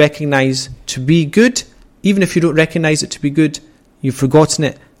 that you recognize to be good. Even if you don't recognize it to be good, you've forgotten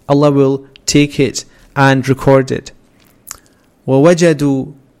it, Allah will take it and record it.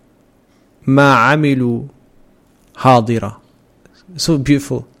 وَوَجَدُوا مَا عَمِلُوا حَاضِرًا. So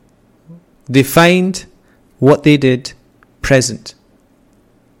beautiful. They find what they did present.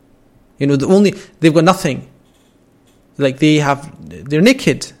 They've got nothing. Like they're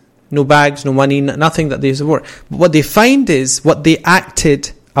naked. No bags, no money, nothing that they support. But what they find is what they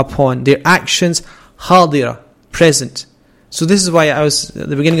acted upon. Their actions, hadira, present. So this is why I was, at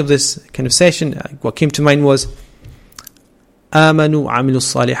the beginning of this kind of session, what came to mind was, amanu amilu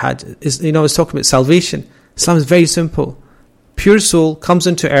salihat. I was talking about salvation. Islam is very simple. Pure soul comes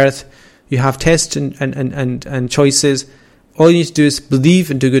into earth. You have tests and choices. All you need to do is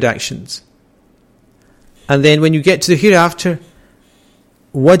believe and do good actions. And then when you get to the hereafter,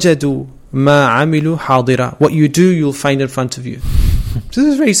 wajadu ma amilu hadira. What you do, you'll find in front of you. So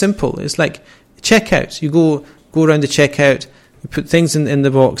this is very simple. It's like checkout. You go around the checkout, you put things in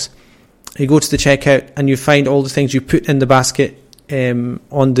the box. You go to the checkout and you find all the things you put in the basket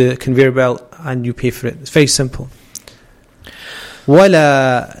on the conveyor belt, and you pay for it. It's very simple.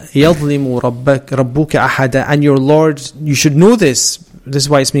 وَلَا يَظْلِمُ رَبُّكَ أَحَدًا. And your Lord, you should know this. This is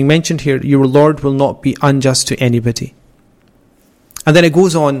why it's being mentioned here. Your Lord will not be unjust to anybody. And then it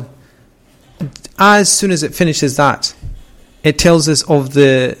goes on. As soon as it finishes that, it tells us of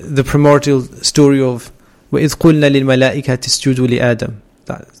the primordial story of وَإِذْ قُلْنَا لِلْمَلَائِكَةِ اسْجُدُوا لِآدَمَ.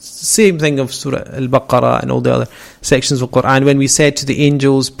 That same thing of Surah Al-Baqarah and all the other sections of the Quran, when we said to the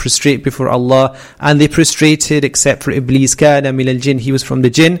angels, prostrate before Allah, and they prostrated except for Iblis. كَانَ مِنَ الْجِنِّ. He was from the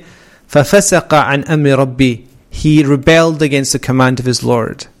jinn. فَفَسَقَ عَنْ أَمْرِ رَبِّهِ. He rebelled against the command of his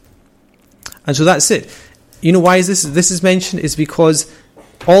Lord. And so that's it. Why is this is mentioned? Is because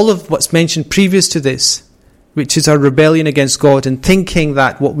all of what's mentioned previous to this, which is our rebellion against God and thinking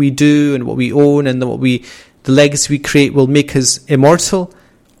that what we do and what we own and the legacy we create will make us immortal,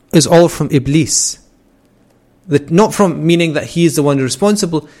 is all from Iblis. Not from meaning that he is the one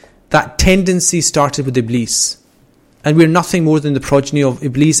responsible. That tendency started with Iblis. And we're nothing more than the progeny of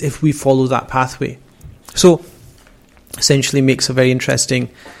Iblis if we follow that pathway. So, essentially makes a very interesting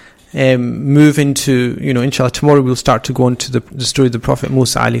move into, inshallah, tomorrow we'll start to go into the story of the Prophet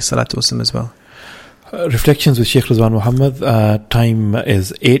Musa alayhi salatu wasalam as well. Reflections with Sheikh Rizwan Muhammad. Time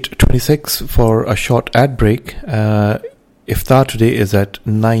is 8:26 for a short ad break. Iftar today is at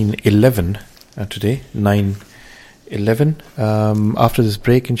 9:11. Today 9:11. After this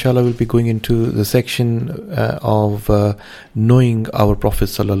break, inshallah, we'll be going into the section of knowing our Prophet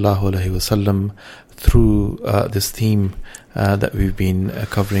sallallahu alaihi wasallam through this theme that we've been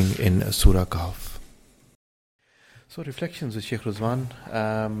covering in Surah Kahf. So, reflections with Sheikh Rizwan.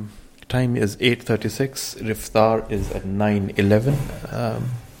 Time is 8:36. Iftar is at 9:11.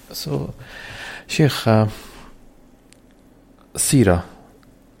 So, Sheikh, Seerah,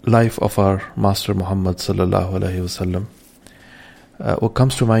 life of our Master Muhammad sallallahu alaihi wasallam. What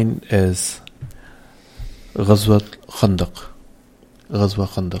comes to mind is Ghazwat Khandaq. Ghazwa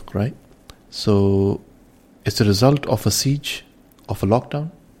Khandaq, right? So, it's a result of a siege, of a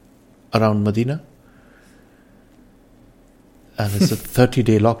lockdown around Medina. And it's a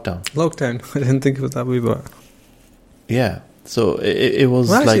 30-day lockdown. Lockdown. I didn't think of it that way, but yeah. So it was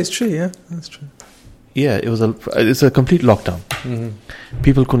well, actually, like, it's true. Yeah, that's true. Yeah, it's a complete lockdown. Mm-hmm.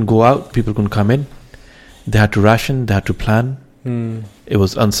 People couldn't go out. People couldn't come in. They had to ration. They had to plan. It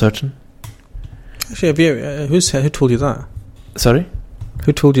was uncertain. Actually, who told you that? Sorry,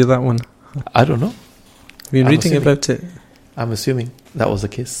 who told you that one? I don't know. Have you been reading about it? I'm assuming that was the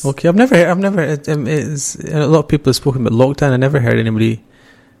case. Okay, I've never. A lot of people have spoken about lockdown. I never heard anybody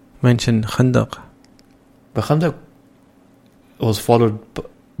mention Khandaq. But Khandaq was followed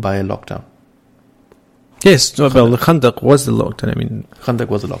by a lockdown. Yes, well, the Khandaq was the lockdown. I mean, Khandaq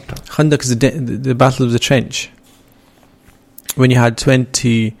was a lockdown. Khandaq is the Battle of the Trench. When you had around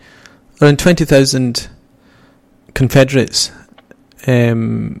 20,000 Confederates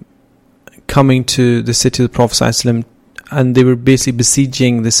coming to the city of the Prophet ﷺ, and they were basically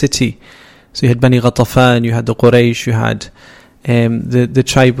besieging the city. So you had Bani Ghatafan, you had the Quraysh, you had the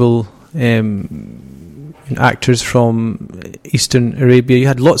tribal actors from Eastern Arabia. You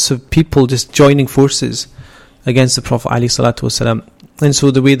had lots of people just joining forces against the Prophet ﷺ. And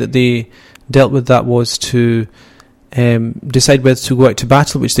so the way that they dealt with that was to decide whether to go out to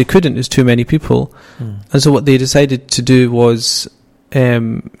battle, which they couldn't. There's too many people. And so what they decided to do was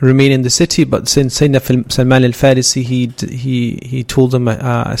remain in the city. But since Sayyidina Salman al-Farisi, he told them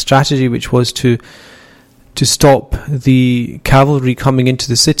a strategy, which was to stop the cavalry coming into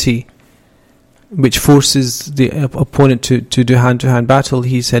the city, which forces the opponent to do hand-to-hand battle.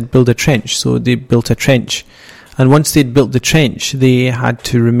 He said, build a trench. So they built a trench. And once they'd built the trench, they had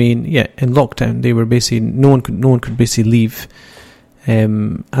to remain in lockdown. They were basically, no one could basically leave.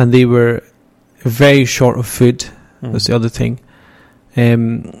 And they were very short of food. That's the other thing.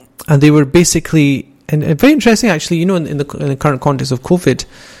 And they were basically, and very interesting actually, in the current context of COVID,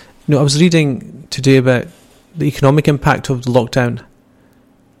 I was reading today about the economic impact of the lockdown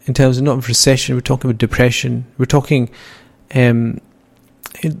in terms of not of recession. We're talking about depression. We're talking,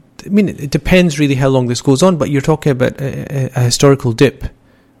 it depends really how long this goes on, but you're talking about a historical dip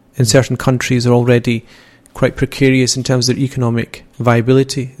in certain countries are already quite precarious in terms of their economic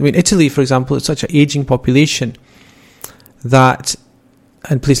viability. Italy, for example, is such an aging population that,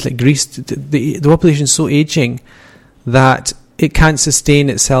 and places like Greece, the population is so aging that it can't sustain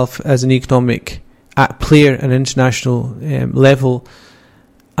itself as an economic player at an international level.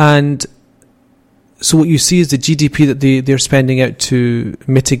 And so what you see is the GDP that they're spending out to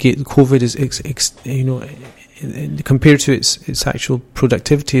mitigate COVID is, compared to its actual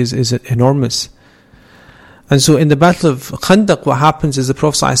productivity is enormous. And so in the Battle of Khandaq, what happens is the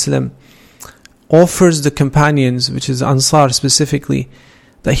Prophet ﷺ offers the companions, which is Ansar specifically,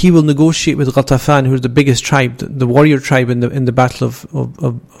 that he will negotiate with Ghatafan, who is the biggest tribe, the warrior tribe in the Battle of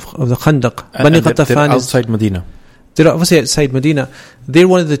the Khandaq. And they're outside Medina. They're obviously outside Medina. They're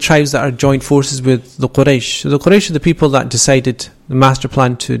one of the tribes that are joined forces with the Quraysh. So the Quraysh are the people that decided the master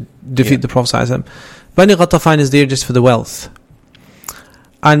plan to defeat the Prophet ﷺ. Bani Ghatafan is there just for the wealth.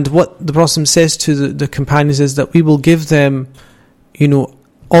 And what the Prophet says to the companions is that we will give them,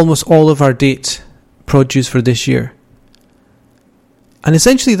 almost all of our date produce for this year. And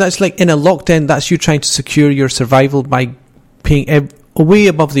essentially that's like in a lockdown, that's you trying to secure your survival by paying way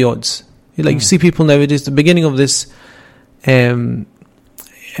above the odds. You see people nowadays, the beginning of this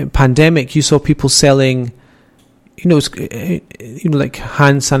pandemic, you saw people selling, like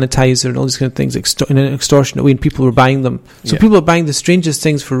hand sanitizer and all these kind of things in an extortionate way, and people were buying them. So people are buying the strangest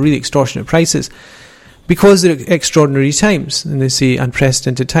things for really extortionate prices because they're extraordinary times, and they say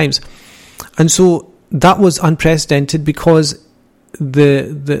unprecedented times. And so that was unprecedented because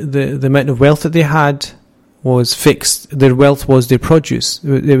the amount of wealth that they had was fixed. Their wealth was their produce.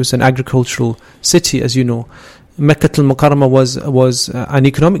 It was an agricultural city, as you know. Makkah al-Mukarramah was an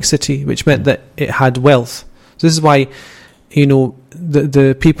economic city, which meant that it had wealth. So this is why,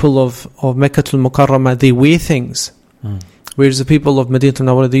 the people of Makkah al-Mukarramah, they weigh things, whereas the people of Madinah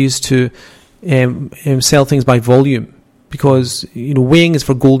al-Munawwarah, they used to sell things by volume, because weighing is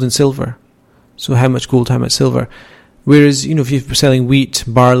for gold and silver. So how much gold, how much silver? Whereas if you're selling wheat,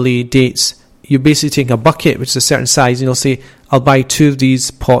 barley, dates, you're basically taking a bucket, which is a certain size, and you'll say, I'll buy 2 of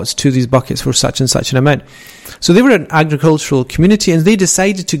these pots, 2 of these buckets for such and such an amount. So they were an agricultural community, and they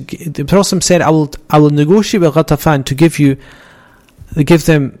decided the Prophet said, I will negotiate with Ghatafan to give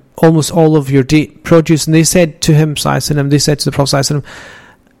them almost all of your date produce. And they said to him, they said to the Prophet,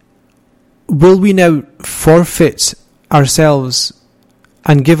 will we now forfeit ourselves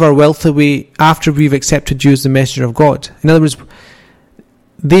and give our wealth away after we've accepted you as the messenger of God? In other words,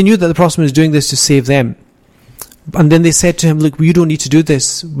 they knew that the Prophet was doing this to save them. And then they said to him, look, you don't need to do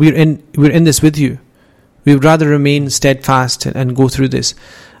this. We're in this with you. We would rather remain steadfast and go through this.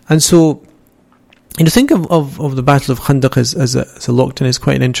 And so, think of the Battle of Khandaq as a lockdown is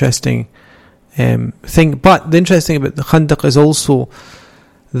quite an interesting thing. But the interesting about the Khandaq is also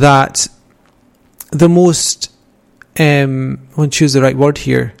that the most, I want to choose the right word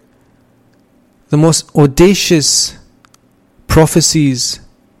here, the most audacious prophecies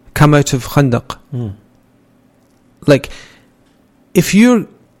come out of Khandaq. Like, if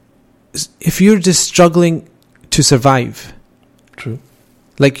you're just struggling to survive, true,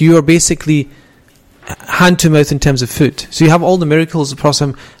 like you are basically hand to mouth in terms of food. So you have all the miracles of the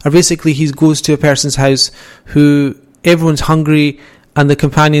Prophet are basically, he goes to a person's house who everyone's hungry, and the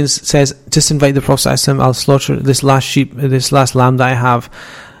companions says, just invite the Prophet, I'll slaughter this last sheep, this last lamb that I have,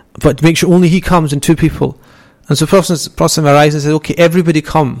 but make sure only he comes and 2 people. And so Prophet arises and says, okay, everybody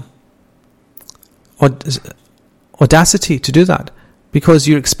come. audacity to do that, because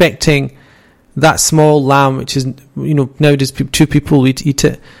you're expecting that small lamb, which is, nowadays 2 people eat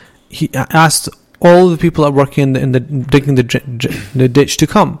it. He asked all the people that are working in the digging the ditch to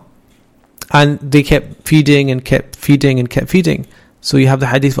come, and they kept feeding and kept feeding and kept feeding. So you have the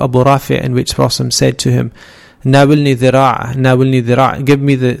hadith of Abu Rafi, in which Prophet said to him, "Nawilni dhira', give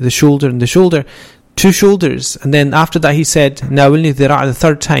me the shoulder and the shoulder." 2 shoulders, and then after that he said "Nawilni dhira'" the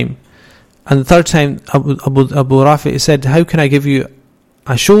 3rd time, and the 3rd time Abu Rafi said, "How can I give you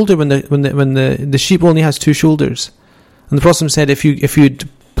a shoulder when the sheep only has 2 shoulders?" And the Prophet said, "If you'd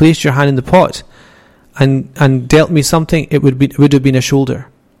placed your hand in the pot and dealt me something, it would have been a shoulder,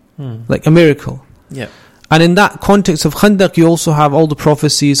 like a miracle." Yeah. And in that context of Khandaq, you also have all the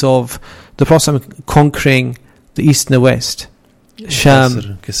prophecies of the Prophet conquering the east and the west,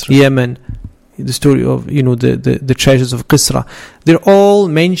 Sham, Kisra. Yemen, the story of the treasures of Qisra. They're all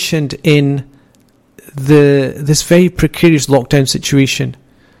mentioned in this very precarious lockdown situation,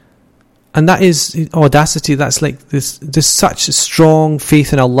 and that is audacity. That's like this such strong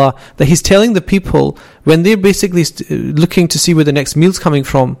faith in Allah that He's telling the people when they're basically looking to see where the next meal's coming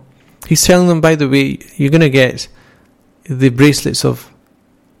from. He's telling them, by the way, you're going to get the bracelets of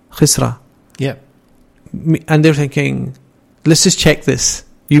Qisra. Yeah. And they're thinking, let's just check this.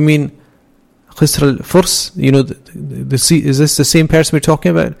 You mean Qisra al-Furs? Is this the same person we're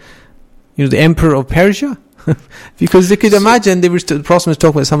talking about? The emperor of Persia? Because they could imagine the Prophet was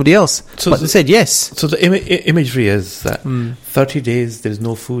talking about somebody else. But they said yes. So the imagery is that 30 days there is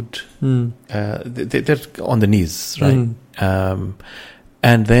no food. They're on the knees, right?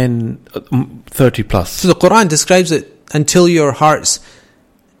 And then 30 plus. So the Quran describes it until your hearts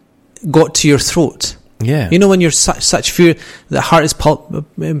got to your throat. Yeah. When you're such fear, the heart is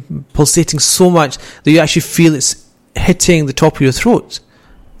pulsating so much that you actually feel it's hitting the top of your throat.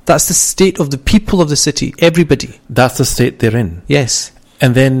 That's the state of the people of the city, everybody. That's the state they're in. Yes.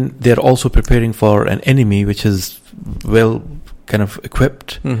 And then they're also preparing for an enemy which is well kind of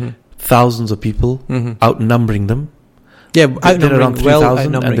equipped, thousands of people, outnumbering them. Yeah, they're around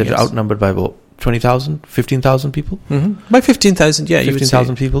 3,000, and they're yes. outnumbered by about 20,000, 15,000 people. By 15,000, yeah,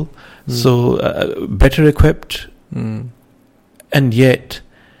 15,000 people. So better equipped, and yet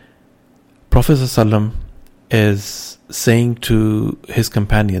Prophet ﷺ is saying to his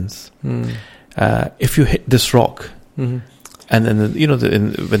companions, if you hit this rock, and then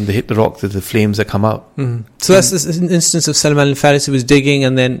when they hit the rock, there's the flames that come out. So that's this instance of Salman al-Farisi was digging,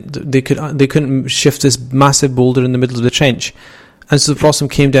 and then they couldn't shift this massive boulder in the middle of the trench, and so the Prophet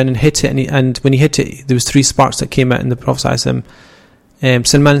came down and hit it, and when he hit it, there was 3 sparks that came out, and the Prophet Salman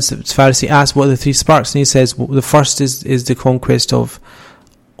al-Farisi asked, "What are the 3 sparks?" And he says, the first is the conquest of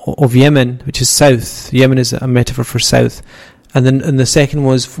Yemen, which is south. Yemen is a metaphor for south, and the second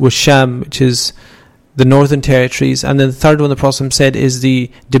was Sham, which is the northern territories, and then the third one the Prophet said is the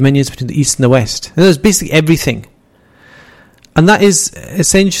dominions between the east and the west. And there's basically everything, and that is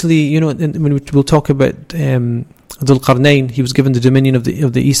essentially, when we'll talk about Dhul Qarnayn, he was given the dominion of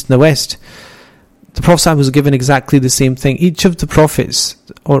the east and the west. The Prophet was given exactly the same thing. Each of the prophets,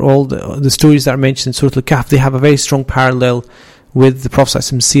 or all the stories that are mentioned in Surah Al-Kahf, they have a very strong parallel with the Prophet's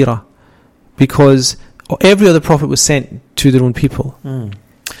seerah, because every other prophet was sent to their own people.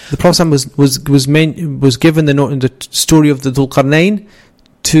 The Prophet was given the story of the Dhul Qarnayn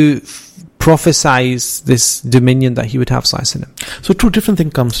to prophesize this dominion that he would have. So 2 different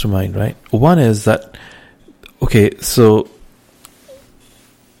things comes to mind, right? One is that, okay, so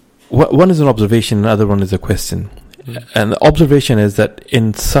one is an observation, and the other one is a question. And the observation is that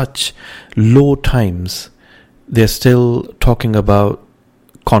in such low times, they're still talking about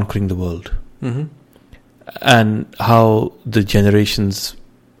conquering the world, and how the generations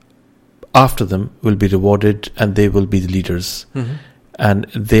after them will be rewarded, and they will be the leaders, and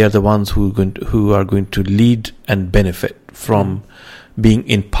they are the ones who are going to lead and benefit from being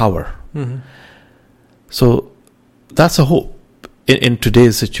in power. So that's a hope in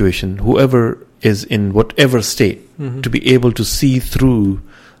today's situation. Whoever is in whatever state, to be able to see through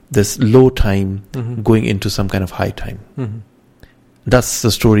this low time going into some kind of high time. That's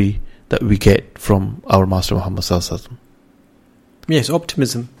the story that we get from our Master Muhammad Sallallahu Alaihi Wasallam. Yes,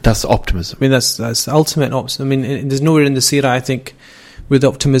 optimism. That's optimism. I mean, that's the ultimate optimism. I mean, there's nowhere in the seerah, I think, where the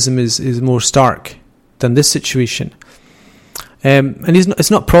optimism is more stark than this situation. And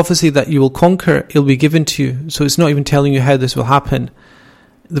it's not prophecy that you will conquer; it'll be given to you. So it's not even telling you how this will happen.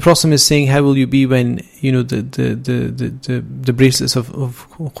 The Prophet is saying, "How will you be when the bracelets of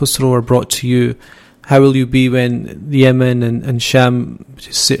Khusro are brought to you? How will you be when Yemen and Sham,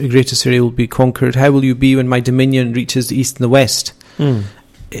 Greater Syria, will be conquered? How will you be when my dominion reaches the east and the west?"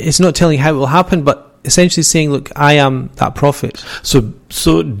 It's not telling how it will happen, but essentially saying, look, I am that prophet.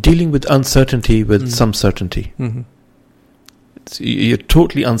 So dealing with uncertainty with some certainty. Mm-hmm. You're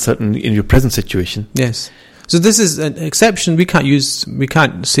totally uncertain in your present situation. Yes. So this is an exception. We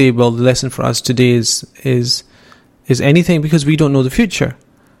can't say, well, the lesson for us today is anything, because we don't know the future.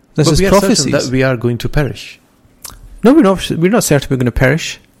 This but is we are prophecies. certain that we are going to perish. No, we're not. We're not certain we're going to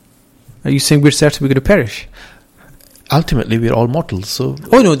perish. Are you saying we're certain we're going to perish? Ultimately, we're all mortals. So, in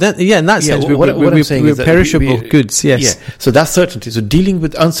that sense, I'm saying we're is that perishable goods. Yes. Yeah. So that's certainty. So dealing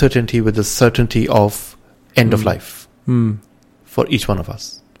with uncertainty with the certainty of end of life for each one of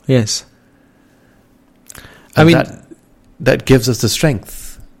us. Yes. And that gives us the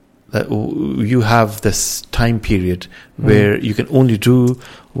strength that you have this time period where you can only do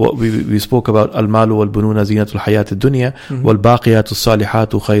what we spoke about. Al-malu wal-bununa zinatul hayat ad-dunya wal-baqiyatu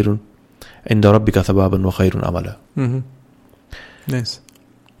salihatu khayrun inda rabbika thawaban wa khayrun amala. Yes.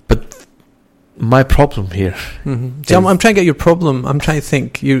 But my problem here See, I'm trying to get your problem. I'm trying to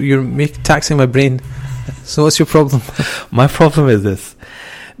think. You're taxing my brain. So what's your problem? My problem is this.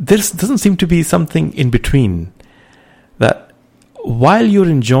 There doesn't seem to be something in between, that while you're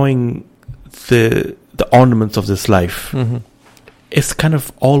enjoying the ornaments of this life, it's kind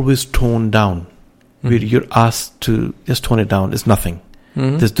of always toned down. Where you're asked to just tone it down. It's nothing.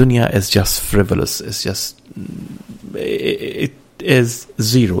 This dunya is just frivolous. It's just it is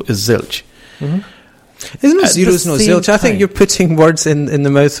zero. It's zilch. Isn't it zero? It's not zilch. I think you're putting words in the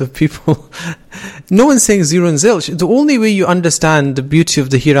mouth of people. No one's saying zero and zilch. The only way you understand the beauty of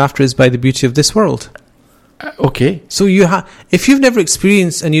the hereafter is by the beauty of this world. Okay. So if you've never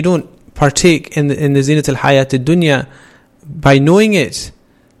experienced and you don't partake in the zinat al-hayat ad-dunya, by knowing it,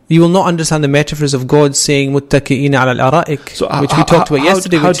 you will not understand the metaphors of God saying muttaqi'ina ala al-ara'ik, which we talked about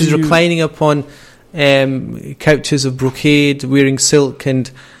yesterday, which is reclining upon couches of brocade, wearing silk,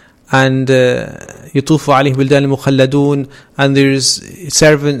 and يطوف عليهم بلدان مخلدون, and there's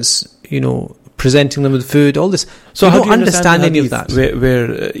servants, presenting them with food, all this. So you don't understand any of that.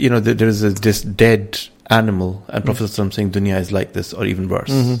 Where there is this dead animal, and Prophet ﷺ saying dunya is like this, or even worse.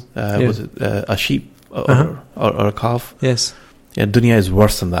 Was it a sheep or a calf? Yes. Yeah, dunya is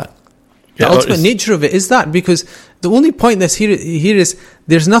worse than that. The ultimate nature of it is that, because the only point that's here is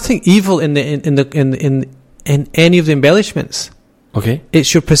there's nothing evil in any of the embellishments. Okay.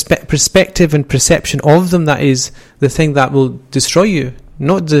 It's your perspective and perception of them that is the thing that will destroy you,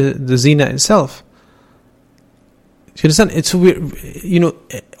 not the zina itself. Do you understand? It's weird.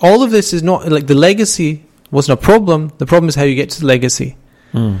 All of this is not like the legacy wasn't a problem. The problem is how you get to the legacy.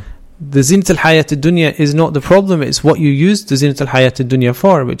 The zinat al-hayat ad-dunya is not the problem. It's what you use the zinat al-hayat ad-dunya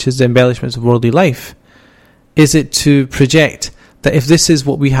for, which is the embellishments of worldly life. Is it to project that if this is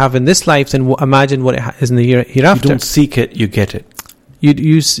what we have in this life, then imagine what it is in the hereafter? You don't seek it, you get it.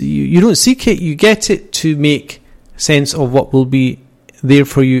 You don't seek it, you get it to make sense of what will be there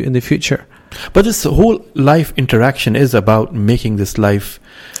for you in the future. But this whole life interaction is about making this life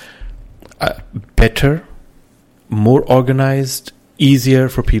better, more organized, easier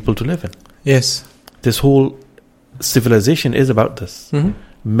for people to live in. Yes. This whole civilization is about this.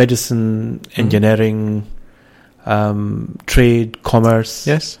 Medicine, engineering, trade, commerce.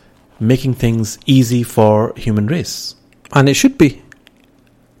 Yes. Making things easy for human race. And it should be.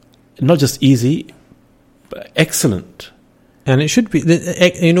 Not just easy, but excellent. And it should be.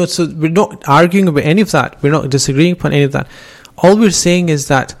 So we're not arguing about any of that. We're not disagreeing upon any of that. All we're saying is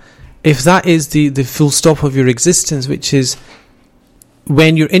that if that is the full stop of your existence, which is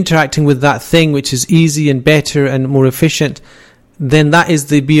when you're interacting with that thing which is easy and better and more efficient, then that is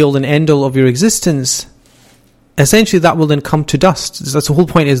the be-all and end-all of your existence. Essentially, that will then come to dust. That's the whole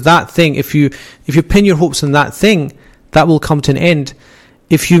point, is that thing. If you pin your hopes on that thing, that will come to an end.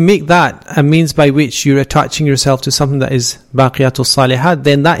 If you make that a means by which you're attaching yourself to something that is baqiyatul salihat,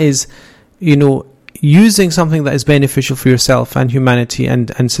 then that is, using something that is beneficial for yourself and humanity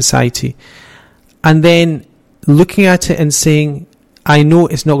and society. And then looking at it and saying, I know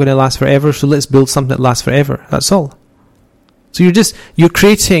it's not going to last forever, so let's build something that lasts forever. That's all. So you're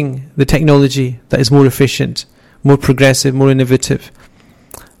creating the technology that is more efficient, more progressive, more innovative.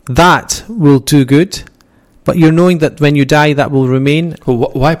 That will do good. But you're knowing that when you die, that will remain. Well,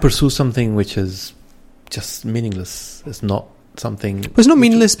 why pursue something which is just meaningless? It's not something. But it's not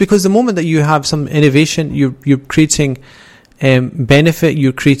meaningless, because the moment that you have some innovation, you're creating benefit.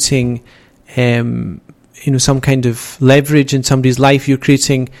 You're creating some kind of leverage in somebody's life. You're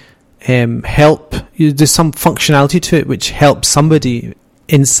creating help. There's some functionality to it which helps somebody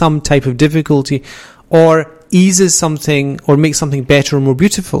in some type of difficulty, or eases something, or makes something better or more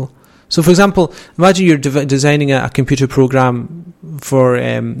beautiful. So, for example, imagine you're designing a computer program for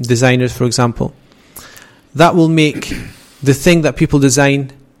designers, for example, that will make the thing that people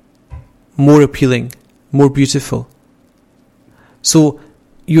design more appealing, more beautiful. So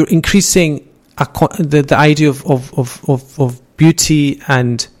you're increasing the idea of beauty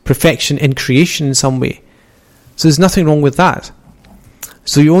and perfection in creation in some way. So there's nothing wrong with that.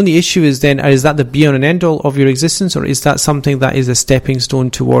 So your only issue is then, is that the be-all and end-all of your existence, or is that something that is a stepping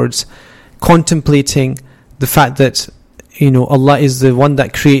stone towards contemplating the fact that, Allah is the one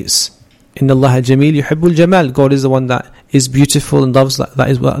that creates. Inna Allah jameel yuhibbul jamal. God is the one that is beautiful and loves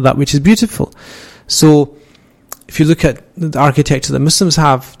that which is beautiful. So if you look at the architecture that Muslims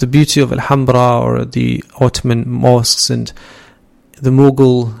have, the beauty of Alhambra or the Ottoman mosques and the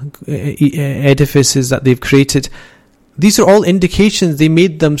Mughal edifices that they've created, these are all indications. They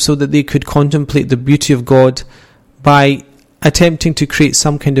made them so that they could contemplate the beauty of God by attempting to create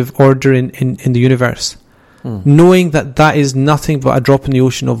some kind of order in the universe, knowing that is nothing but a drop in the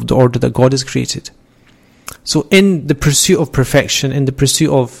ocean of the order that God has created. So in the pursuit of perfection, in the pursuit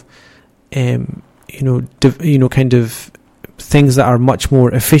of kind of things that are much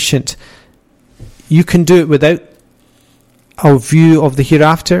more efficient, you can do it without a view of the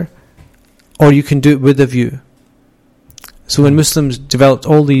hereafter, or you can do it with a view. So when Muslims developed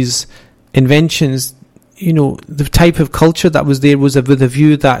all these inventions, the type of culture that was there was with a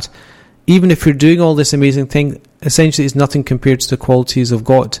view that even if you're doing all this amazing thing, essentially it's nothing compared to the qualities of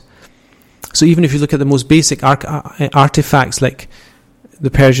God. So even if you look at the most basic artifacts like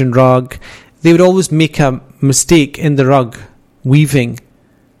the Persian rug, they would always make a mistake in the rug weaving,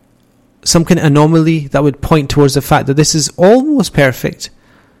 some kind of anomaly that would point towards the fact that this is almost perfect,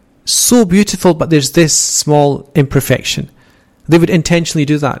 so beautiful, but there's this small imperfection. They would intentionally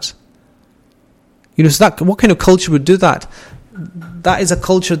do that. So that, what kind of culture would do that? That is a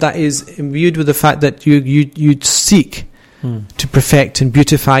culture that is imbued with the fact that you seek to perfect and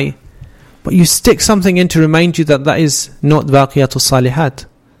beautify, but you stick something in to remind you that is not Baqiyatul Salihat.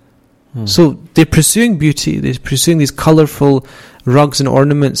 So they're pursuing beauty, they're pursuing these colourful rugs and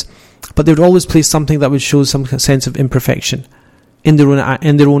ornaments, but they would always place something that would show some sense of imperfection in their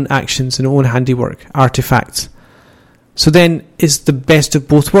own actions, in their own handiwork, artifacts. So then it's the best of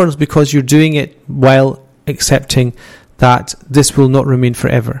both worlds, because you're doing it while accepting that this will not remain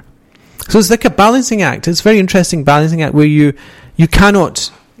forever. So it's like a balancing act. It's a very interesting balancing act where you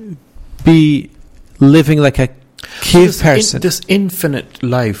cannot be living like a cave person. This infinite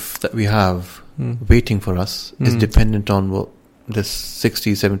life that we have waiting for us is dependent on this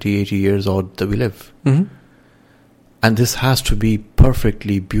 60, 70, 80 years odd that we live. And this has to be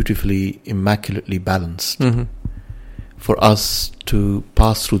perfectly, beautifully, immaculately balanced for us to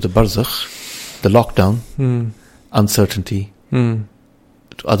pass through the barzakh, the lockdown, uncertainty, to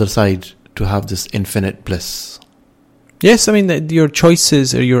other side, to have this infinite bliss. Yes, I mean, your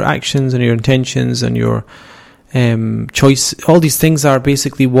choices or your actions and your intentions and your choice, all these things are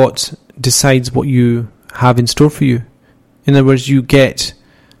basically what decides what you have in store for you. In other words, you get,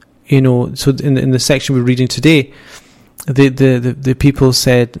 so in the section we're reading today, the people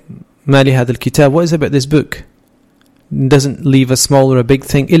said, Mali hadal kitab, what is it about this book? It doesn't leave a small or a big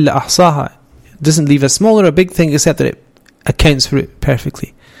thing, illa ahsaha. It doesn't leave a small or a big thing except that it accounts for it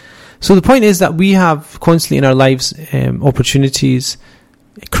perfectly. So the point is that we have constantly in our lives opportunities,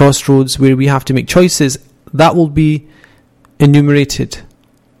 crossroads where we have to make choices that will be enumerated.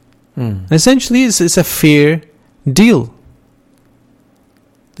 And essentially, it's a fair deal.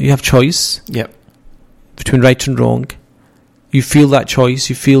 You have choice between right and wrong. You feel that choice.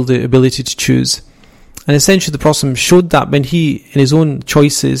 You feel the ability to choose. And essentially, the Prophet showed that when he, in his own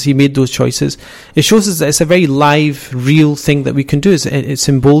choices, he made those choices. It shows us that it's a very live, real thing that we can do. It's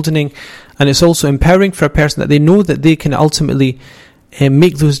emboldening, and it's also empowering for a person that they know that they can ultimately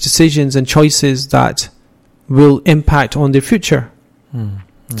make those decisions and choices that will impact on their future.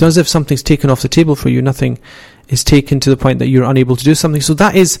 It's not as if something's taken off the table for you. Nothing is taken to the point that you're unable to do something. So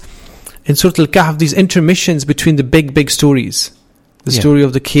that is, in Surah Al-Kahf, these intermissions between the big stories. The story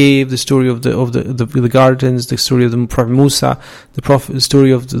of the cave, the story of the gardens, the story of the Prophet Musa, the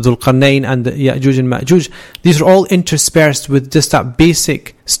story of the Dhul Qarnayn and the Ya'juj and Ma'juj. These are all interspersed with just that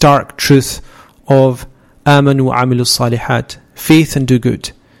basic, stark truth of Amanu wa amilu salihat, faith and do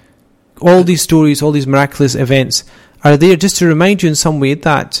good. All these stories, all these miraculous events are there just to remind you in some way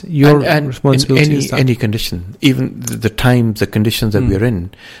that your responsibility is that. Any condition, even the times, the conditions that we are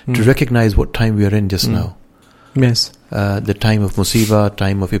in, to recognize what time we are in just now. Yes. The time of musibah,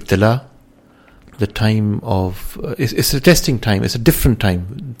 time of ibtila, the time of... it's a testing time, it's a different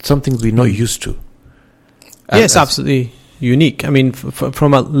time, something we're not used to. Yes, absolutely unique. I mean,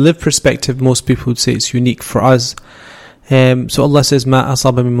 from a lived perspective, most people would say it's unique for us. So Allah says, مَا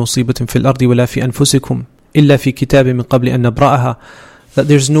أَصَابَ مِن مُصِيبَةٍ فِي الْأَرْضِ وَلَا فِي أَنفُسِكُمْ إِلَّا فِي كِتَابٍ مِّن قَبْلِ أَن نَبْرَأَهَا, that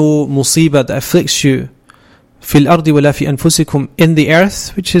there's no musibah that afflicts you فِي الْأَرْضِ وَلَا فِي أَنفُسِكُمْ, in the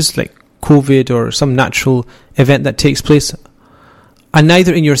earth, which is like COVID or some natural event that takes place, and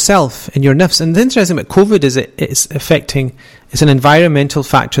neither in yourself, in your nafs. And the interesting about COVID is it's an environmental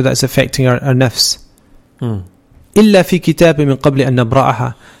factor that's affecting our nafs. إِلَّا فِي كِتَابٍ مِّن قَبْلِ أَن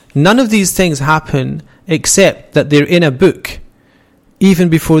نَبْرَأَهَا. None of these things happen except that they're in a book even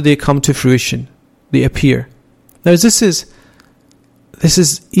before they come to fruition, they appear. Now this is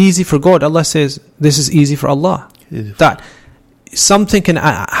easy for God. Allah says this is easy for Allah. That something can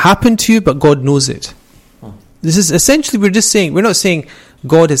happen to you, but God knows it. This is essentially, we're not saying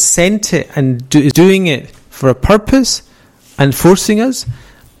God has sent it and is doing it for a purpose and forcing us.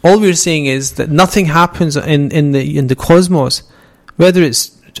 All we're saying is that nothing happens in the cosmos, whether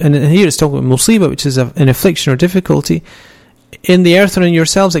it's, and here it's talking about musibah, which is an affliction or difficulty, in the earth or in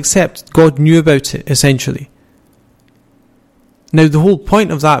yourselves, except God knew about it, essentially. Now the whole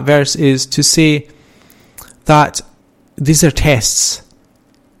point of that verse is to say that these are tests.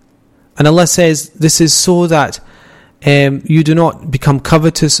 And Allah says this is so that you do not become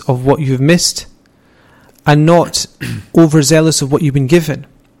covetous of what you've missed and not overzealous of what you've been given.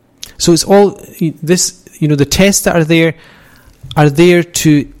 So it's all this, the tests that are there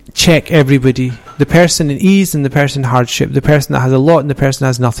to check everybody. The person in ease and the person in hardship. The person that has a lot and the person that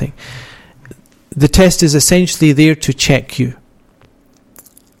has nothing. The test is essentially there to check you.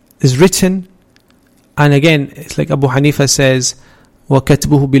 It's written, and again, it's like Abu Hanifa says,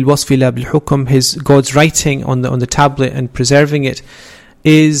 وَكَتْبُهُ بِالْوَصْفِ لَا بِالْحُكْمِ. His God's writing on the tablet and preserving it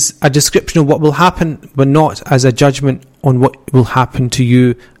is a description of what will happen, but not as a judgment on what will happen to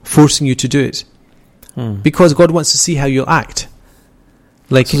you, forcing you to do it. Because God wants to see how you'll act.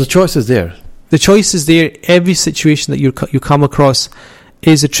 So the choice is there. The choice is there. Every situation that you come across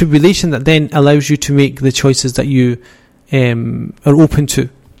is a tribulation that then allows you to make the choices that you are open to.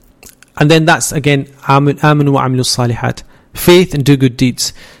 And then that's again آمنوا وعملوا الصالحات, faith and do good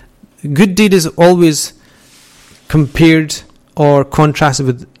deeds. Good deed is always compared or contrasted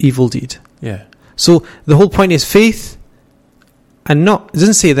with evil deed. Yeah. So the whole point is faith, and it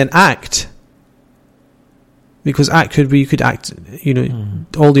doesn't say then act, because act could be, you could act,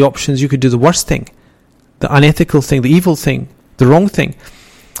 all the options. You could do the worst thing, the unethical thing, the evil thing, the wrong thing.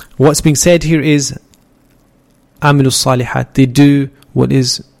 What's being said here is آمنوا الصالحات. They do what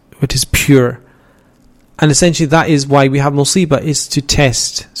is pure. And essentially that is why we have musibah, is to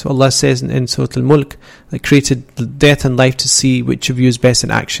test. So Allah says in Surah Al-Mulk, that created death and life to see which of you is best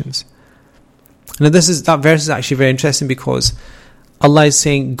in actions. Now that verse is actually very interesting, because Allah is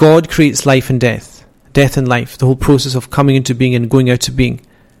saying God creates life and death and life, the whole process of coming into being and going out of being.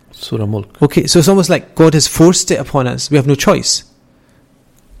 Surah Mulk. Okay, so it's almost like God has forced it upon us. We have no choice.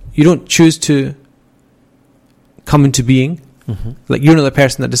 You don't choose to come into being. Like, you're not the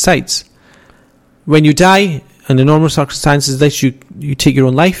person that decides. When you die, under normal circumstances, that you take your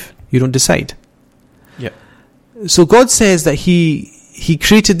own life, you don't decide. Yeah. So God says that He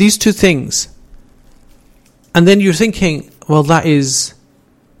created these two things, and then you're thinking, well, that is,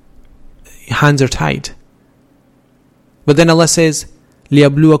 hands are tied. But then Allah says,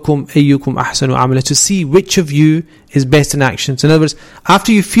 لِيَبْلُوَكُمْ أَيُّكُمْ أَحْسَنُ عَمَلًا, to see which of you is best in actions. In other words,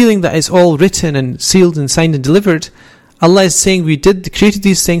 after you feeling that it's all written and sealed and signed and delivered, Allah is saying we created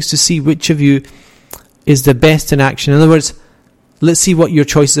these things to see which of you is the best in action. In other words, let's see what your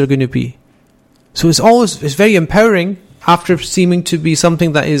choices are going to be. So it's very empowering, after seeming to be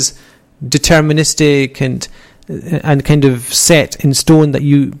something that is deterministic and kind of set in stone, that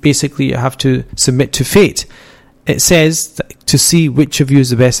you basically have to submit to fate. It says to see which of you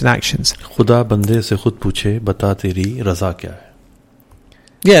is the best in actions. खुदा बंदे से खुद पूछे बता तेरी रज़ा क्या है.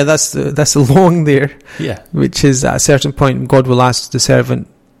 Yeah, that's a long there. Yeah. Which is, at a certain point, God will ask the servant,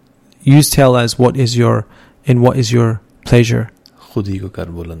 you tell us what is your pleasure. खुद ही को कर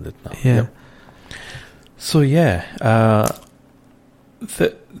बुलंद इतना. Yeah. Yep. So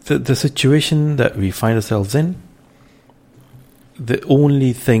the situation that we find ourselves in, the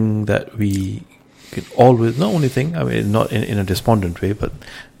only thing that we could always, not only thing, I mean, not in a despondent way, but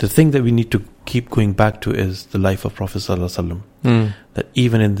the thing that we need to keep going back to is the life of Prophet ﷺ. That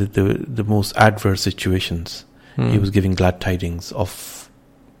even in the most adverse situations, he was giving glad tidings of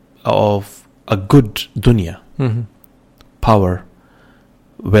a good dunya, power,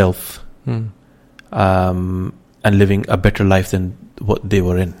 wealth, and living a better life than what they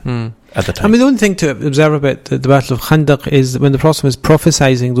were in at the time. I mean, the only thing to observe about the Battle of Khandaq is that when the Prophet was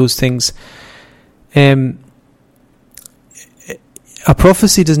prophesying those things, a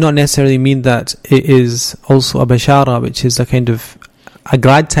prophecy does not necessarily mean that it is also a bashara, which is a kind of a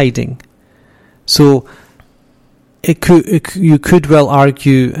glad tiding. So you could well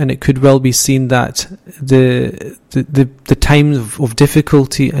argue, and it could well be seen that the times of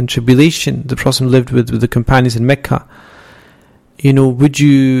difficulty and tribulation the Prophet lived with the companions in Mecca, would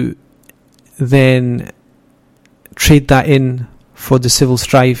you then trade that in for the civil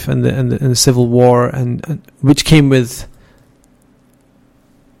strife and the civil war, and which came with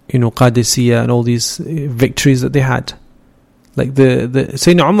Qadisiyah and all these victories that they had? Like the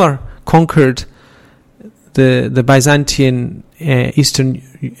Sayyidina Umar conquered the Byzantine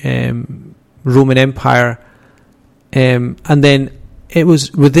Eastern Roman Empire, and then it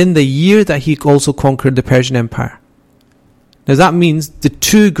was within the year that he also conquered the Persian Empire. Now that means the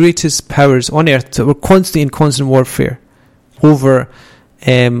two greatest powers on earth that were constantly in constant warfare over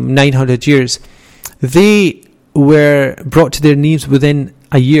 900 years, they were brought to their knees within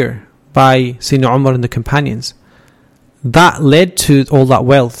a year by Sayyidina Umar and the companions. That led to all that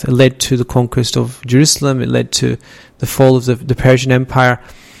wealth. It led to the conquest of Jerusalem. It led to the fall of the Persian Empire.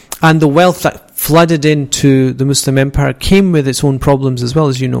 And the wealth that flooded into the Muslim Empire came with its own problems as well,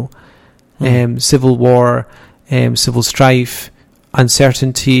 as you know. Civil war, civil strife,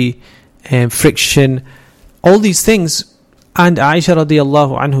 uncertainty, friction, all these things. And Aisha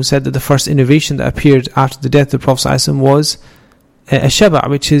radiallahu anhu said that the first innovation that appeared after the death of the Prophet ﷺ was ashaba',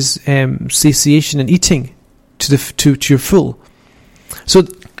 which is satiation and eating to your full. So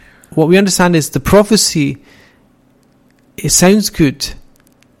what we understand is the prophecy, it sounds good,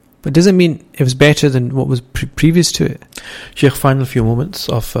 but doesn't mean it was better than what was previous to it. Sheikh, final few moments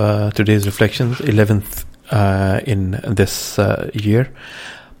of today's reflections, 11th in this year.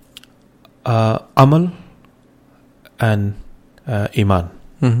 Amal and Iman.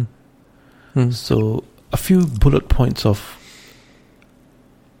 So a few bullet points of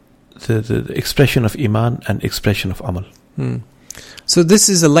the expression of Iman and expression of Amal. So this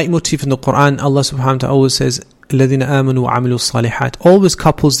is a leitmotif in the Quran. Allah subhanahu wa ta'ala always says, الَّذِينَ آمَنُوا وَعَمِلُوا الصَّالِحَاتِ, always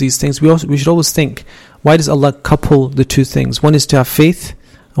couples these things. We should always think, why does Allah couple the two things? One is to have faith,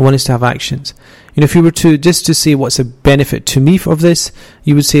 and one is to have actions. If you were to say what's a benefit to me of this,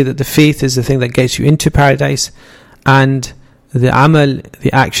 you would say that the faith is the thing that gets you into paradise, and the amal,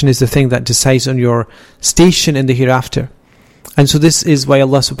 the action, is the thing that decides on your station in the hereafter. And so this is why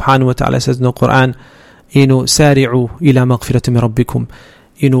Allah subhanahu wa ta'ala says in the Quran, سَارِعُوا إِلَى مَغْفِرَةٍ مِّن رَبِّكُمْ,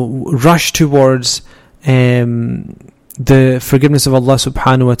 rush towards the forgiveness of Allah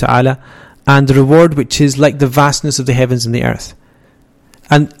subhanahu wa ta'ala and the reward which is like the vastness of the heavens and the earth.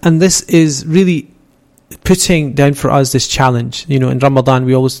 And this is really putting down for us this challenge. In Ramadan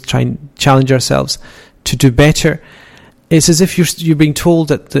we always try and challenge ourselves to do better. It's as if you're being told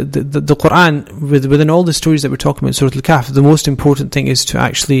that the Quran, within all the stories that we're talking about in Surah Al-Kahf, the most important thing is to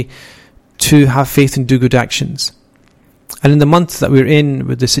actually to have faith and do good actions. And in the month that we're in,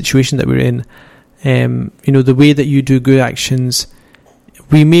 with the situation that we're in, the way that you do good actions,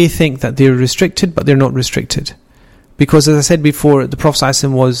 we may think that they're restricted, but they're not restricted. Because as I said before, the Prophet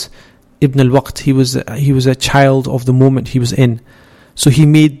ﷺ was Ibn al-Waqt. He was a child of the moment he was in. So he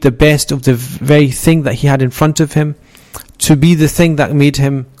made the best of the very thing that he had in front of him to be the thing that made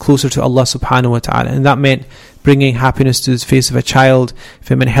him closer to Allah subhanahu wa ta'ala. And that meant bringing happiness to the face of a child,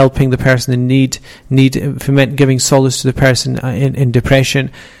 if it meant helping the person in need, if it meant giving solace to the person in depression.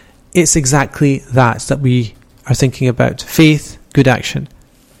 It's exactly that we are thinking about. Faith, good action.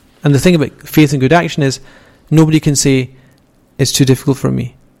 And the thing about faith and good action is, nobody can say, it's too difficult for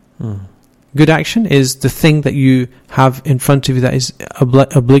me. Good action is the thing that you have in front of you that is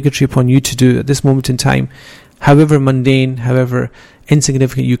obligatory upon you to do at this moment in time. However mundane, however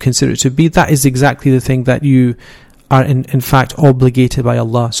insignificant you consider it to be, that is exactly the thing that you are in fact obligated by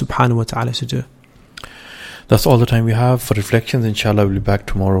Allah subhanahu wa ta'ala to do. That's all the time we have for reflections. Inshallah, we'll be back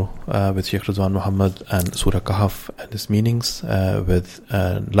tomorrow with Sheikh Ridwan Muhammad and Surah Kahf and its meanings, with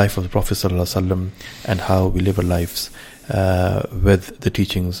life of the Prophet ﷺ and how we live our lives with the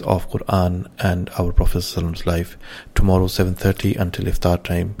teachings of Quran and our Prophet ﷺ's life. Tomorrow 7:30 until iftar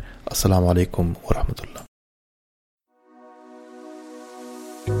time. Assalamu alaikum wa rahmatullah.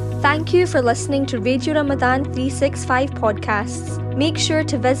 Thank you for listening to Radio Ramadan 365 podcasts. Make sure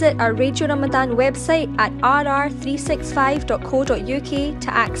to visit our Radio Ramadan website at rr365.co.uk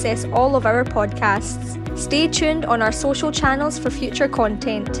to access all of our podcasts. Stay tuned on our social channels for future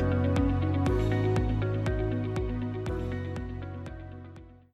content.